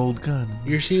this gold gun.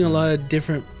 you're seeing a lot of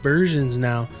different versions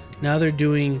now. Now they're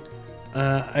doing,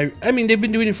 I mean they've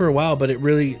been doing it for a while, but it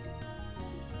really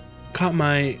caught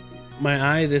my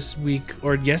eye this week,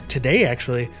 or today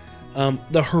actually.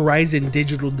 The Horizon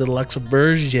Digital Deluxe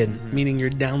version, meaning your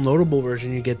downloadable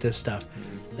version, you get this stuff.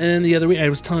 And then the other week, I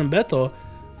was telling Bethel,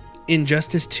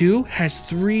 Injustice 2 has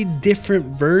 3 different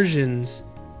versions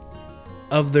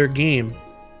of their game.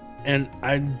 And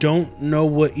I don't know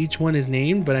what each one is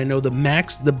named, but I know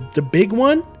the big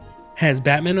one has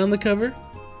Batman on the cover.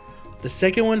 The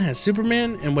second one has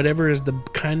Superman, and whatever is the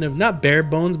kind of, not bare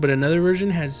bones, but another version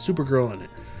has Supergirl on it.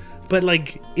 But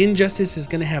like Injustice is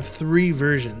gonna have 3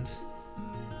 versions.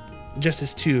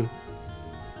 Injustice 2.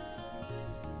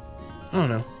 I don't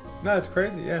know. No, it's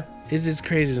crazy, yeah. It's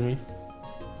crazy to me.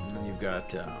 And then you've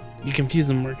got, You confuse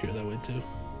the market that way too.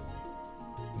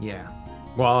 yeah.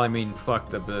 Well, I mean,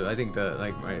 I think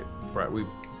we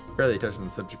barely touched on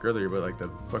the subject earlier, but like the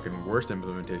fucking worst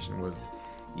implementation was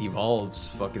Evolve's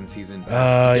fucking season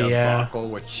pass yeah. debacle,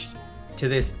 which to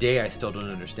this day I still don't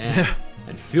understand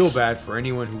and feel bad for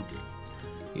anyone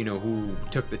who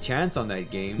took the chance on that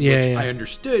game, Yeah, which yeah. I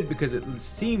understood because it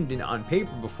seemed on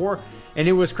paper before, and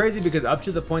it was crazy because up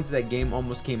to the point that game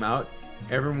almost came out,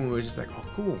 everyone was just like, oh,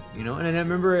 cool, And I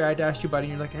remember I'd asked you about it,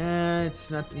 and you're like,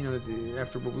 it's not,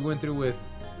 after what we went through with,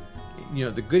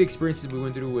 the good experiences we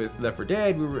went through with Left 4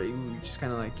 Dead, we were just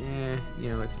kind of like,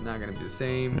 it's not going to be the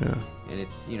same. Yeah. And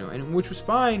it's, and which was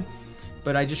fine,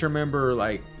 but I just remember,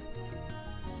 like,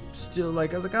 still,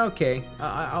 like, I was like, okay,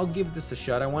 I'll give this a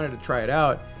shot. I wanted to try it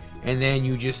out. And then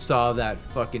you just saw that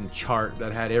fucking chart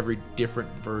that had every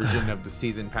different version of the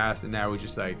season pass, and now we're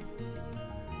just like,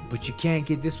 but you can't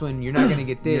get this one. You're not gonna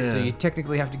get this, so Yeah. you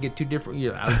technically have to get 2 different.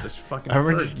 I was just fucking. I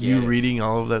remember just you forget it. reading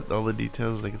all the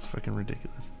details, like it's fucking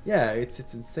ridiculous. Yeah, it's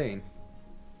insane.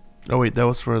 Oh wait, that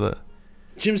was for the.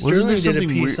 Jim Wasn't Sterling there did a something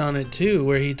piece weird- on it too,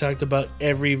 where he talked about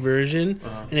every version,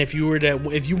 Uh-huh. and if you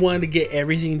wanted to get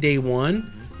everything day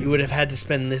one, you would have had to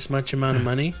spend this much amount of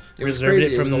money, It was reserved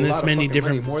crazy. it from was a this lot of many fucking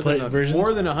different money. more than versions.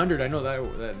 More than 100. I know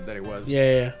that it was.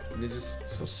 Yeah. And it's just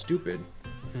so stupid.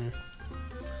 Hmm.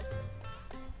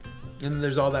 And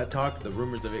there's all that talk, the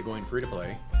rumors of it going free to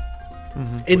play.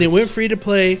 And it went free to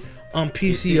play on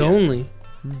PC yeah. only,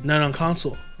 not on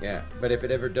console. Yeah, but if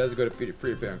it ever does go to free to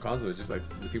play on console, it's just like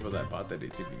the people that bought that,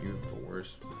 it's even even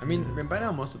worse. I mean, by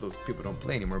now most of those people don't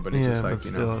play anymore, but it's Yeah, just like but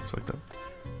you still, know. that's fucked up.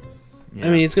 Yeah. I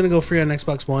mean, it's gonna go free on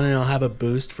Xbox One, and I'll have a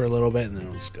boost for a little bit, and then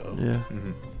it'll just go. Yeah.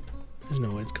 Mhm. There's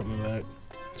no way it's coming back.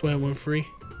 That's why it went free.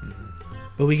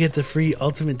 But we get the free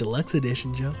Ultimate Deluxe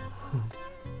Edition, Joe.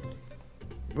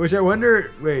 Which I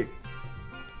wonder. Wait,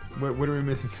 what are we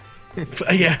missing?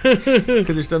 Yeah. Because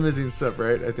they're still missing stuff,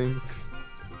 right? I think.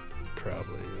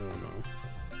 Probably. I don't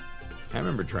know. I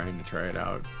remember trying to try it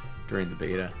out during the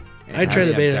beta. And I tried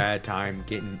the having beta. A bad time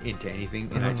getting into anything,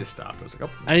 and I just stopped. I was like,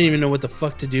 oh. I didn't even know what the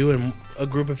fuck to do, and a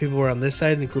group of people were on this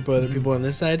side, and a group of other people on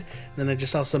this side. And then I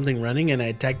just saw something running, and I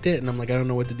attacked it, and I'm like, I don't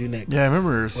know what to do next. Yeah, I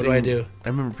remember. What do I do? I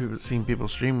remember seeing people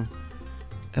stream,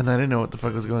 and I didn't know what the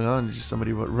fuck was going on. Just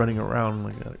somebody running around.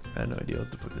 Like I had no idea what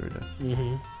the fuck they were doing.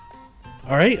 Mm-hmm.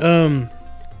 All right.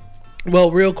 Well,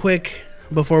 real quick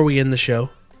before we end the show,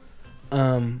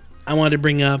 I wanted to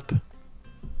bring up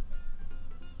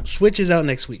Switch is out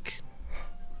next week,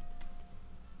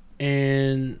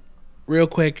 and real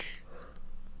quick,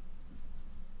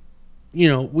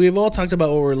 we've all talked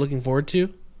about what we're looking forward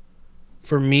to.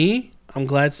 For me, I'm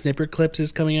glad Snipper Clips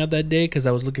is coming out that day because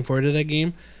I was looking forward to that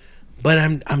game. But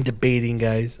I'm debating,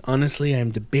 guys. Honestly,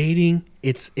 I'm debating.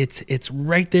 It's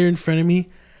right there in front of me.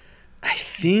 I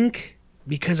think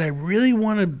because I really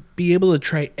want to be able to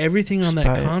try everything on Just buy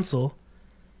that it. console,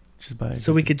 Just buy it.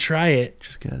 so we could try it.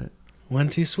 Just get it. 1,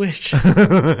 2, switch. Just get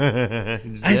I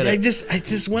it.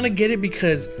 just want to get it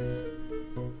because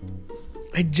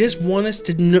I just want us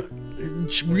to know.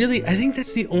 Really, I think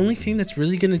that's the only thing that's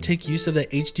really going to take use of that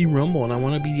HD Rumble, and I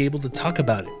want to be able to talk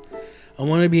about it. I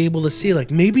want to be able to see,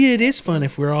 like, maybe it is fun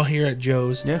if we're all here at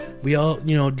Joe's. Yeah. We all,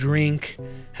 drink,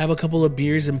 have a couple of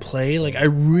beers, and play. Like, I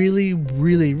really,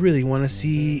 really, really want to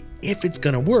see if it's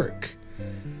going to work.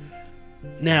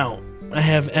 Now, I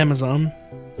have Amazon.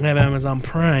 I have Amazon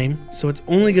Prime, so it's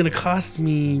only going to cost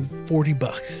me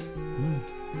 $40.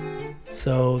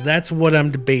 So that's what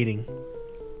I'm debating.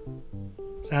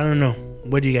 So I don't know.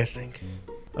 What do you guys think?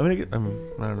 I don't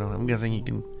know. I'm guessing you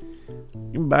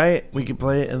can buy it. We can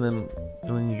play it, and then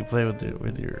you can play with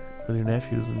your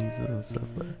nephews and nieces and stuff.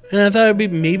 But And I thought it'd be,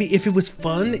 maybe if it was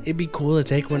fun, it'd be cool to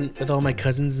take one with all my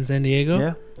cousins in San Diego.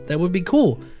 yeah, That would be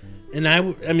cool. And I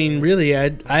mean, really,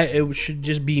 it should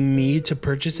just be me to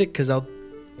purchase it because I'll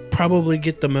probably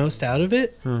get the most out of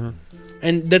it. Mhm.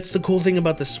 And that's the cool thing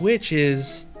about the Switch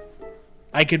is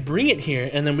I could bring it here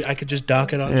and then I could just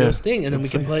dock it on Yeah. Joe's thing and then we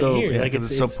It's can like play so, it here. Yeah, Like 'cause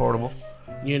it's so portable.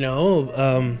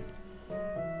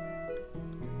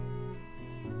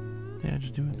 Yeah,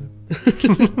 just do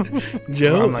it.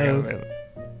 Joe. I'm not gonna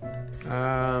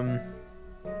play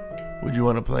it. Would you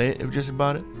want to play it if Jesse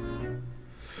bought it?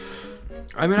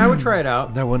 I mean, I would try it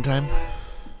out. That one time?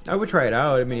 I would try it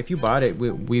out. I mean, if you bought it,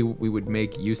 we would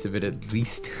make use of it at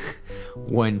least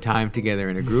one time together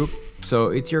in a group. So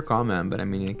it's your call, man. But I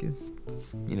mean, it's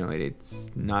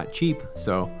it's not cheap.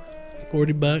 So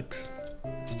 $40.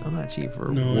 it's still not cheap for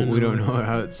No, I what we know. don't know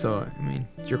how. So I mean,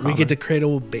 it's your call. We get to man.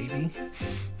 cradle a baby.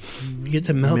 We get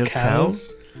to milk Milk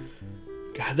cows.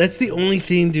 God, that's the only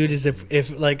thing, dude. Is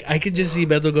if like I could just see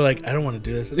Beto go like, I don't want to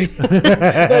do this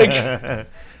anymore.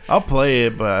 I'll play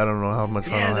it, but I don't know how much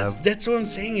fun Yeah, I'll that's, have. that's what I'm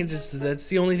saying. Is just that's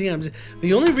the only thing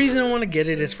the only reason I want to get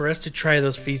it is for us to try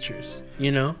those features.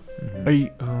 You know? Are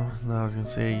you? Oh no, I was gonna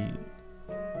say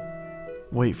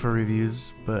wait for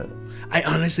reviews, but I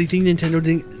honestly think Nintendo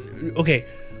didn't. Okay,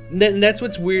 that's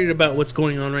what's weird about what's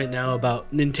going on right now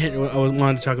about Nintendo. What I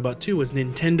wanted to talk about too was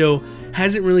Nintendo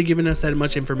hasn't really given us that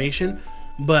much information,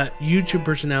 but YouTube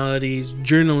personalities,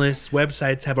 journalists,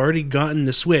 websites have already gotten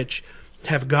the Switch,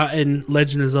 have gotten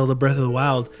Legend of Zelda: Breath of the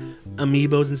Wild,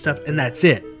 amiibos and stuff, and that's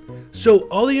it. So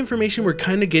all the information we're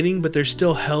kind of getting, but they're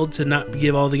still held to not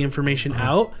give all the information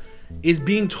out, is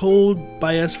being told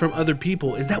by us from other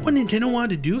people. Is that what Nintendo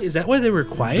wanted to do? Is that why they were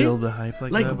quiet? build the hype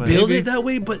like that. but- Build Maybe. it that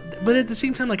way, but at the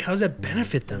same time, like, how does that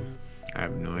benefit them? I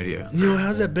have no idea. How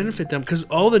does that benefit them? Because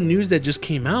all the news that just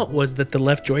came out was that the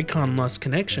left Joy-Con lost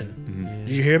connection.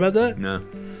 Did you hear about that? No.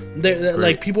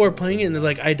 Like, people are playing it and they're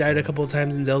like, I died a couple of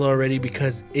times in Zelda already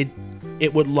because it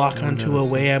would lock onto a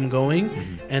way I'm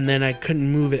going, and then I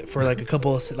couldn't move it for like a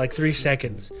couple of 3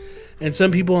 seconds. And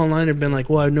some people online have been like,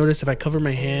 well, I've noticed if I cover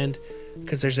my hand,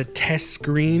 because there's a test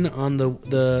screen on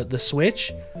the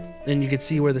Switch, and you can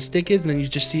see where the stick is, and then you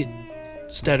just see it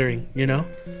stuttering, you know?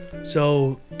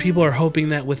 So people are hoping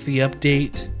that with the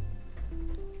update,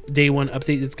 day one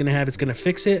update it's going to have, it's going to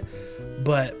fix it.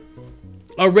 But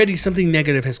already something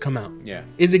negative has come out. Yeah.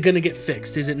 Is it going to get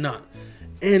fixed? Is it not?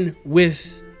 And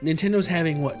with Nintendo's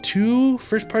having, 2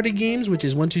 first-party games, which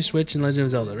is 1-2 Switch and Legend of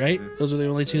Zelda, right? Those are the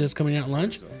only 2 that's coming out at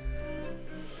launch.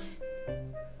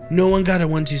 No one got a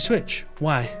 1-2 Switch.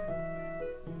 Why?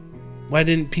 Why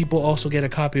didn't people also get a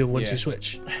copy of 1-2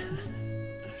 Switch?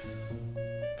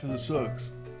 Because it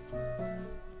sucks.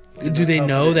 Do they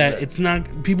know that it's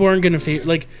not... People aren't going to...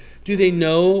 Like, do they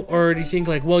know, or do you think,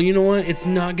 like, well, you know what? It's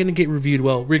not going to get reviewed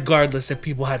well, regardless if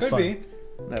people had fun.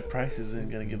 That price isn't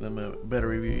going to give them a better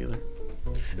review either.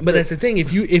 But that's the thing.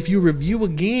 If you review a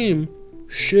game,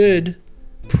 should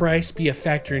price be a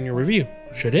factor in your review?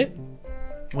 Should it?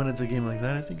 When it's a game like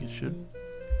that, I think it should.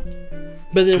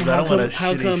 But then 'Cause I don't want a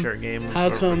shitty shirt game how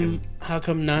for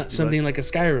come not 60 something bucks. like a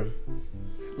Skyrim?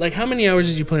 Like, how many hours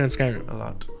did you play on Skyrim? A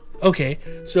lot. Okay,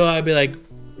 so I'd be like,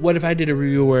 what if I did a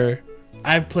review where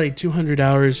I've played 200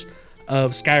 hours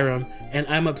of Skyrim and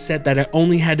I'm upset that I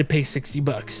only had to pay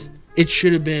 $60? It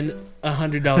should have been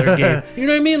 $100 game. You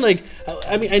know what I mean? Like,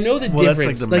 I know the Well, that's like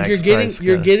difference. the Like, max you're price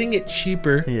getting kinda. it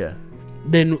cheaper Yeah.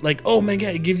 than, like, oh my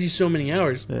god, it gives you so many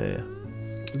hours. Yeah.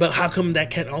 But how come that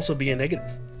can't also be a negative?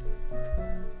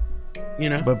 You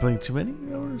know? But playing too many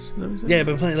hours? Is that what you're saying? Yeah,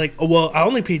 but playing like, oh, well, I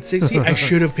only paid 60. I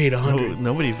should have paid 100.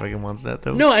 Nobody fucking wants that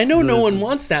though. No, I know no Those- one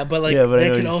wants that, but like Yeah, but I that know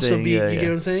could what you're also saying. be. Yeah, you yeah. get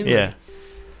what I'm saying? Yeah.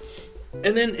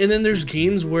 And then there's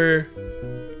games where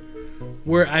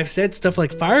I've said stuff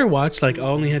like Firewatch, like I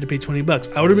only had to pay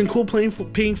 $20. I would have been cool paying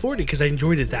 40 because I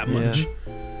enjoyed it that much.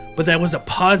 But that was a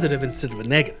positive instead of a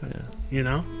negative. Yeah. You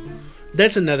know,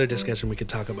 that's another discussion we could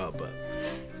talk about. But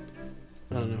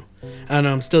I don't know.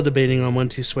 I'm still debating on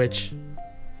 1-2 Switch.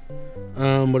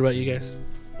 What about you guys?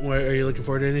 Are you looking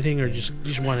forward to anything, or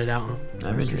just want it out? Huh?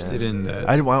 I'm interested in that.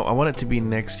 I want it to be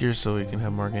next year so we can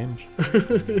have more games.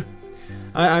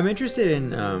 I'm interested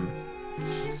in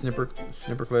snipper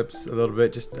clips a little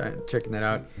bit, just checking that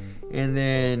out, and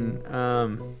then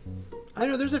I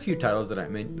know there's a few titles that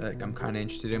I'm kind of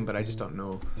interested in, but I just don't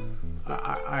know.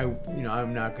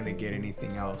 I'm not gonna get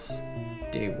anything else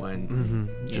day one.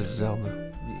 Just Zelda.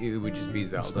 It would just be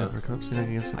Zelda. Sniper Clips. You're not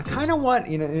gonna get I Sniper kind of want,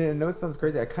 I know it sounds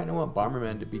crazy. I kind of want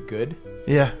Bomberman to be good.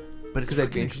 Yeah, but it's Because I'd be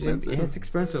fucking interested. Yeah, expensive. it's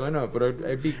expensive. I know, but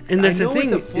I'd be. And that's I the know it's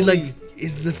thing. a fully- Like,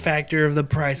 is the factor of the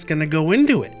price gonna go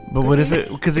into it? But what if it?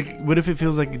 What if it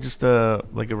feels like just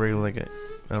like a regular I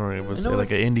don't know. It was I know like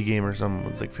an it's- indie game or something.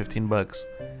 It's like $15.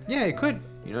 yeah, it could.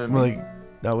 You know what I Well, mean? like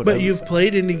that would. But you've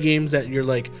played indie games that you're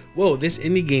like, whoa, this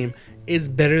indie game is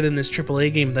better than this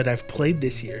AAA game that I've played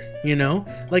this year. You know,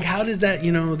 like how does that?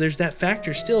 You know, there's that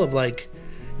factor still of like,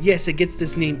 yes, it gets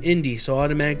this name indie, so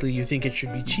automatically you think it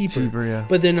should be cheaper. Yeah.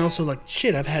 But then also like,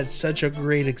 shit, I've had such a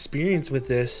great experience with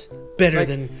this. Better Like-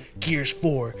 than Gears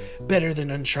 4, better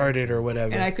than Uncharted or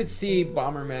whatever. And I could see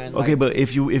Bomberman. Okay, but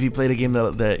if you played a game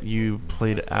that you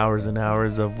played hours and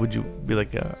hours of, would you be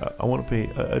like, I want to pay?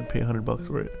 I'd pay $100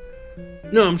 for it.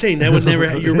 No, I'm saying that would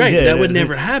never. You're right. Yeah, that would yeah.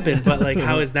 never happen. But like,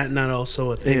 how is that not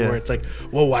also a thing Yeah. where it's like,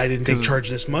 well, why didn't they 'Cause- charge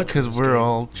this much? for Because this we're game?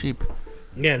 all cheap.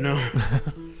 Yeah, no.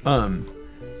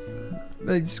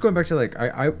 But just going back to like,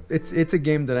 it's a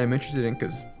game that I'm interested in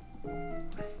because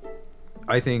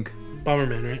I think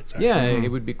Bomberman, right? Sorry. yeah, it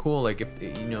would be cool. Like if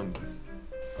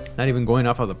not even going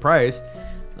off of the price,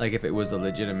 like if it was a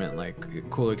legitimate like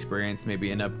cool experience,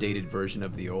 maybe an updated version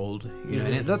of the old,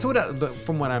 and that's what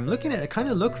from what I'm looking at, it kind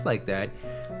of looks like that.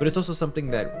 But it's also something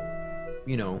that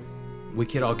we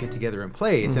could all get together and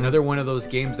play. It's another one of those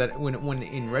games that when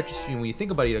in retrospect, when you think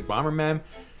about it, like Bomberman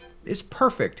is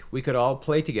perfect. We could all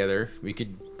play together. We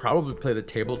could probably play the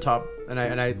tabletop, and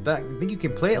I think you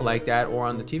can play it like that or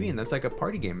on the TV, and that's like a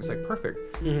party game. It's like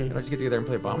perfect. And I just get together and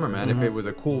play Bomberman. If it was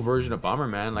a cool version of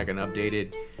Bomberman, like an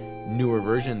updated, newer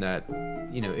version that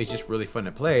it's just really fun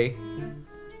to play.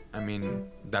 I mean,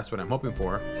 that's what I'm hoping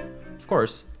for. Of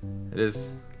course, it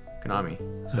is Konami.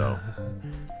 So.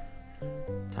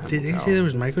 Time Did will they tell. say there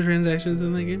was microtransactions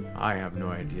in that game? I have no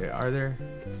idea. Are there?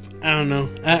 I don't know.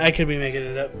 I could be making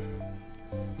it up.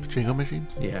 Pachinko machines?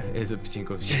 Yeah, it's a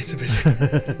pachinko. It's a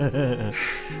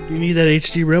pachinko. You need that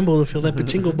HD rumble to feel that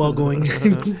pachinko ball going.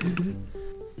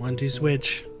 1-2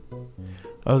 Switch.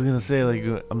 I was gonna say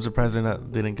like I'm surprised they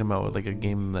didn't come out with like a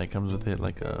game that comes with it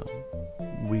like a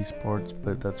Wii Sports,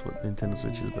 but that's what Nintendo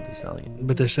Switch is, but they're selling it.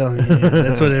 But they're selling it. Yeah.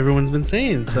 That's what everyone's been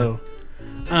saying. So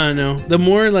I don't know. The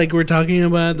more like we're talking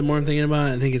about it, the more I'm thinking about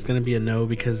it, I think it's gonna be a no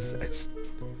because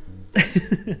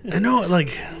I know,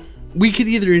 like, we could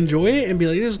either enjoy it and be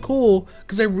like, this is cool,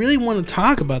 because I really want to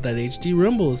talk about that HD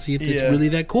Rumble and see if it's really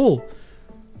that cool.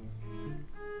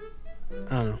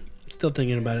 I don't know. Still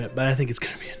thinking about it, but I think it's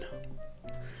going to be a no.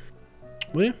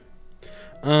 Well,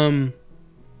 yeah.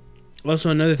 Also,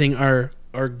 another thing, our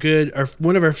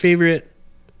one of our favorite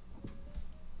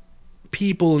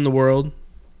people in the world,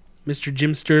 Mr.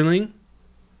 Jim Sterling,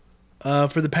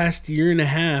 for the past year and a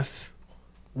half,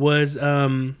 was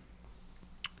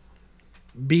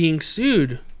being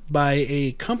sued by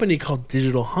a company called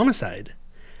Digital Homicide,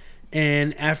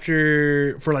 and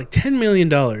for like $10 million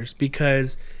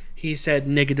because he said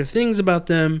negative things about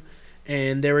them,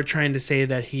 and they were trying to say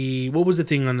that what was the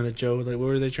thing on the Joe? Like, what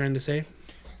were they trying to say?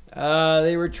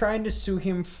 They were trying to sue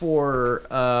him for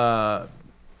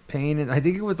pain, and I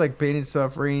think it was like pain and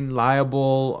suffering,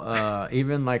 liable,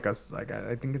 even I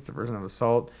think it's the version of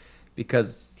assault,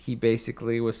 because he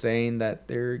basically was saying that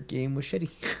their game was shitty.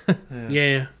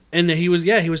 Yeah, and that he was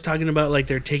talking about like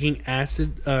they're taking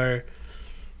acid, or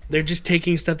they're just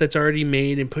taking stuff that's already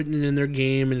made and putting it in their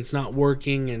game, and it's not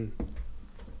working, and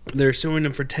they're suing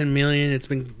them for $10 million. It's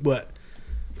been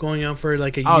going on for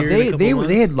like a year. And a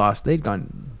couple months. They'd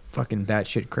gone fucking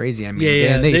batshit crazy. I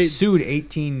mean, they sued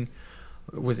 18.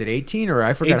 Was it 18 or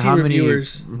I forgot 18 how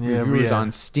reviewers. many reviewers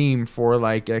on Steam for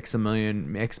like X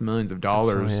millions of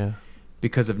dollars. So, yeah.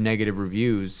 Because of negative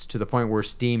reviews, to the point where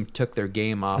Steam took their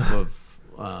game off of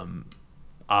Greenlight.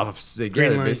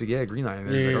 And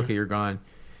it was like, okay, you're gone.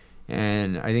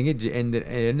 And I think it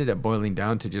ended up boiling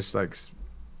down to just like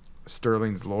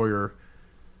Sterling's lawyer,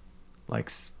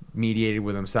 like mediated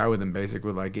with him, sided with him,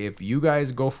 basically like, if you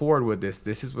guys go forward with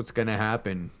this is what's gonna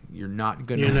happen. You're not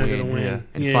gonna win. Yeah.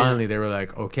 And finally, they were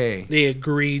like, okay, they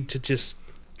agreed to just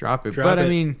drop it. I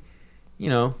mean, you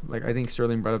know, like I think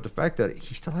Sterling brought up the fact that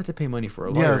he still had to pay money for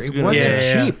a lawyer. It wasn't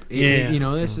cheap. You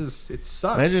know, it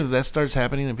sucked. Imagine if that starts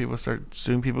happening and people start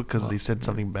suing people because they said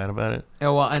something bad about it. Yeah,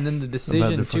 well, and then the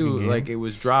decision too, game. like it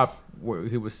was dropped. Where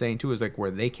he was saying too is like where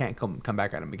they can't come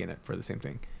back at him again for the same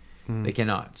thing. They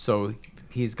cannot. So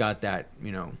he's got that,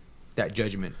 you know, that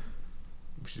judgment,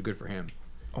 which is good for him.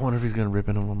 I wonder if he's gonna rip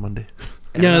in him on Monday.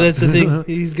 No, that's the thing.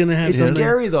 He's gonna have. It's something.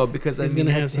 scary though, because I mean,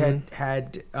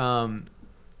 had a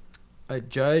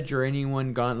judge or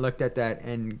anyone looked at that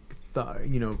and thought,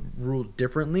 you know, ruled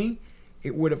differently,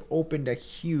 it would have opened a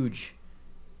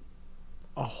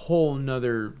whole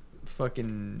nother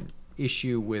fucking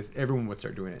issue with everyone would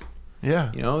start doing it.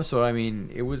 Yeah. You know, so I mean,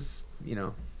 it was, you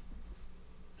know,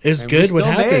 it's good what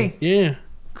happened. Yeah.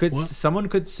 Someone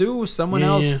could sue someone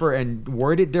else for and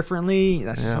word it differently.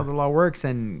 That's just how the law works,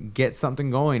 and get something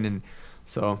going. And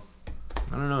so,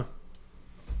 I don't know.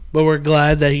 But we're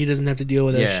glad that he doesn't have to deal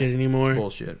with that shit anymore. It's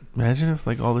bullshit. Imagine if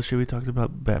like all the shit we talked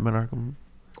about Batman Arkham.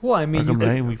 Well, I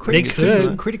mean, critics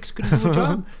could do a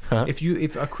job.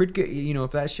 If a critic, you know,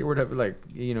 if that shit were to like,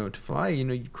 you know, to fly, you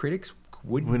know, critics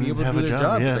wouldn't be able to do their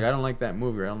job. It's like, I don't like that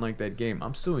movie, or I don't like that game.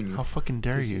 I'm suing you. How fucking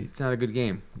dare you? It's not a good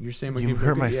game. You're saying you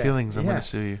hurt my feelings. I'm gonna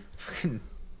sue you. Fucking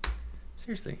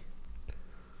seriously.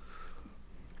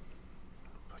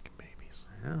 Fucking babies.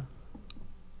 Yeah.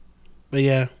 But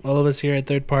yeah, all of us here at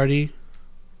Third Party,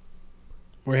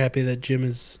 we're happy that Jim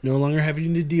is no longer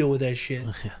having to deal with that shit.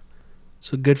 Yeah.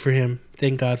 So good for him.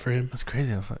 Thank God for him. That's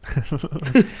crazy.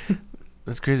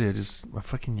 That's crazy. A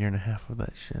fucking year and a half of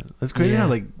that shit. That's crazy how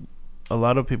like a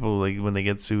lot of people, like when they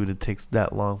get sued, it takes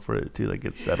that long for it to like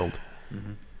get settled.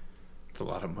 Mm-hmm. It's a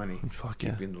lot of money. Fuck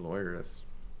yeah. Being the lawyer is.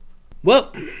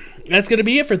 Well, that's going to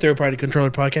be it for Third Party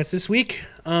Controller Podcast this week.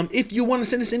 If you want to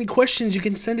send us any questions, you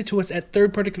can send it to us at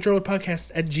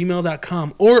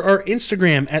thirdpartycontrollerpodcast@gmail.com or our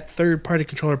Instagram at Third Party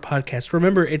Controller Podcast.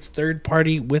 Remember, it's Third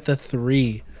Party with a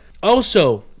 3.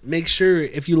 Also, make sure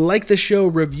if you like the show,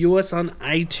 review us on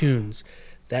iTunes.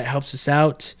 That helps us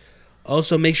out.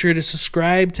 Also, make sure to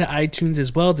subscribe to iTunes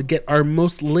as well to get our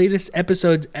most latest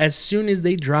episodes as soon as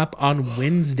they drop on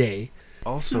Wednesday.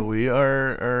 Also, we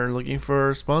are looking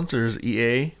for sponsors.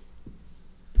 EA.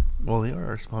 Well, they are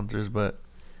our sponsors, but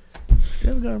we still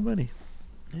haven't got our money.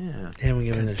 Yeah. They haven't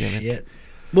given us shit.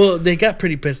 Well, they got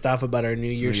pretty pissed off about our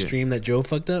New Year's stream that Joe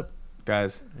fucked up.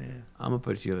 Guys, I'm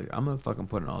gonna fucking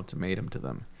put an ultimatum to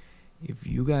them. If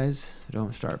you guys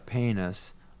don't start paying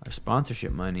us our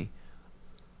sponsorship money,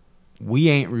 we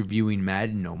ain't reviewing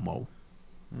Madden no more.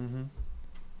 Mm-hmm.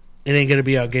 It ain't gonna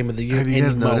be our game of the year. Have you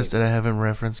guys noticed that I haven't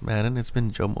referenced Madden? It's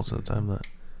been Joe most of the time.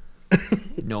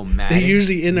 No Madden. They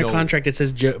usually in their contract it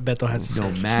says Beto has to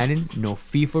no Madden, no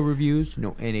FIFA reviews,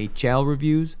 no NHL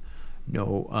reviews,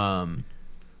 no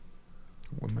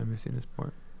what am I missing this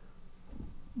part?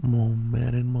 More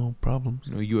Madden, more problems.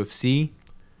 No UFC.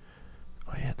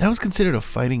 Oh, yeah. That was considered a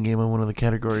fighting game in one of the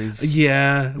categories.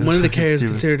 Yeah, one of the fucking characters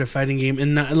stupid. considered a fighting game,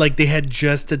 and not like they had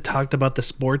just talked about the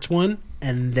sports one,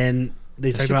 and then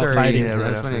they talked about fighting. yeah,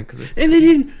 right That's funny after. 'cause it's- And they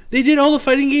didn't. They did all the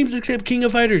fighting games except King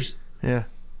of Fighters. Yeah.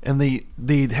 And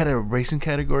they had a racing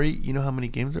category. You know how many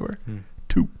games there were?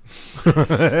 2.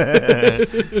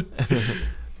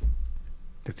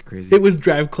 That's crazy. It was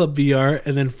Drive Club VR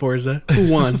and then Forza. Who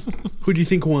won? Who do you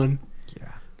think won?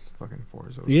 Yeah, it's fucking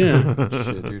Forza. Yeah.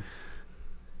 Shit, dude.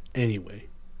 Anyway,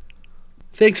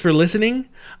 thanks for listening.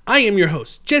 I am your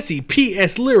host, Jesse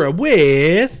P.S. Lira,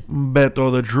 with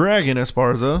Beto the Dragon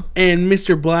Esparza. and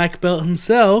Mr. Black Belt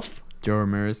himself. Joe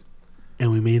Ramirez.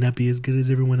 And we may not be as good as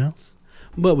everyone else,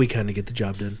 but we kind of get the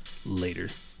job done later.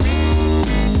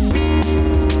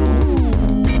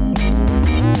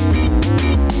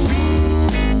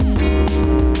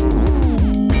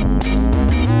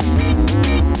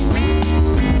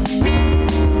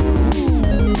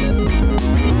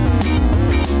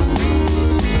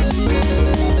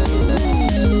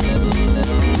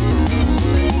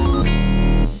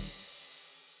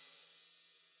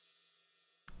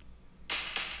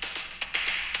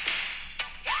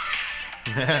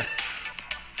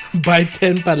 Buy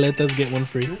 10 paletas, get one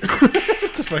free.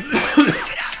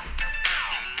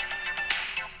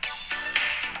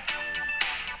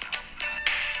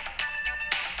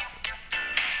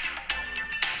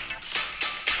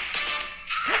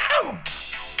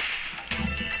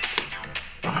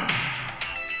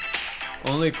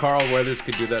 Only Carl Weathers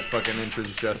could do that fucking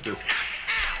entrance justice.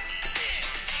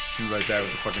 Like that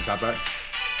with the fucking top hat.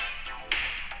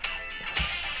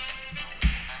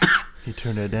 He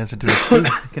turned that dance into a stew.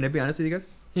 Can I be honest with you guys?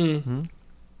 Hmm.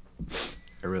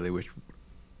 I really wish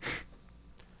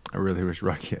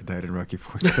Rocky had died in Rocky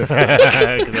 4 Because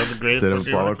that's the greatest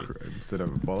instead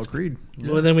of Apollo Creed.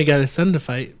 Well, then we got his son to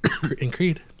fight in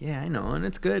Creed. Yeah, I know, and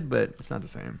it's good, but it's not the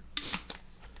same.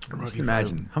 Just Rocky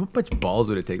imagine how much balls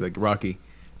would it take? Like Rocky,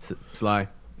 Sly,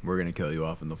 we're gonna kill you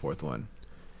off in the 4th one.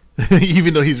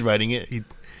 Even though he's writing it,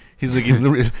 he's looking.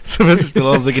 Sylvester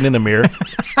Stallone's looking in the mirror.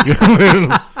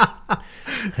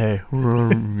 Hey,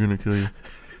 I'm gonna kill you.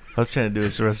 I was trying to do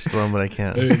a Sylvester Stallone, but I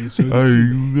can't.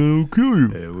 I'm gonna kill you.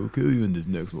 Hey, we'll kill you in this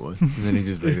next one. And then he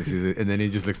just looks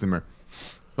in the mirror.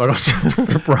 I was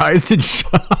surprised and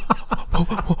shocked.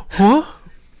 Huh?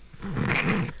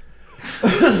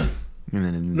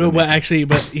 No, but actually,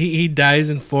 he dies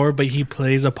in 4, but he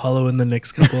plays Apollo in the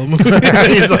next couple of movies.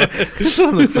 He's like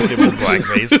fucking with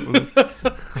blackface.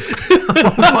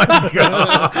 Oh my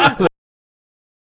god.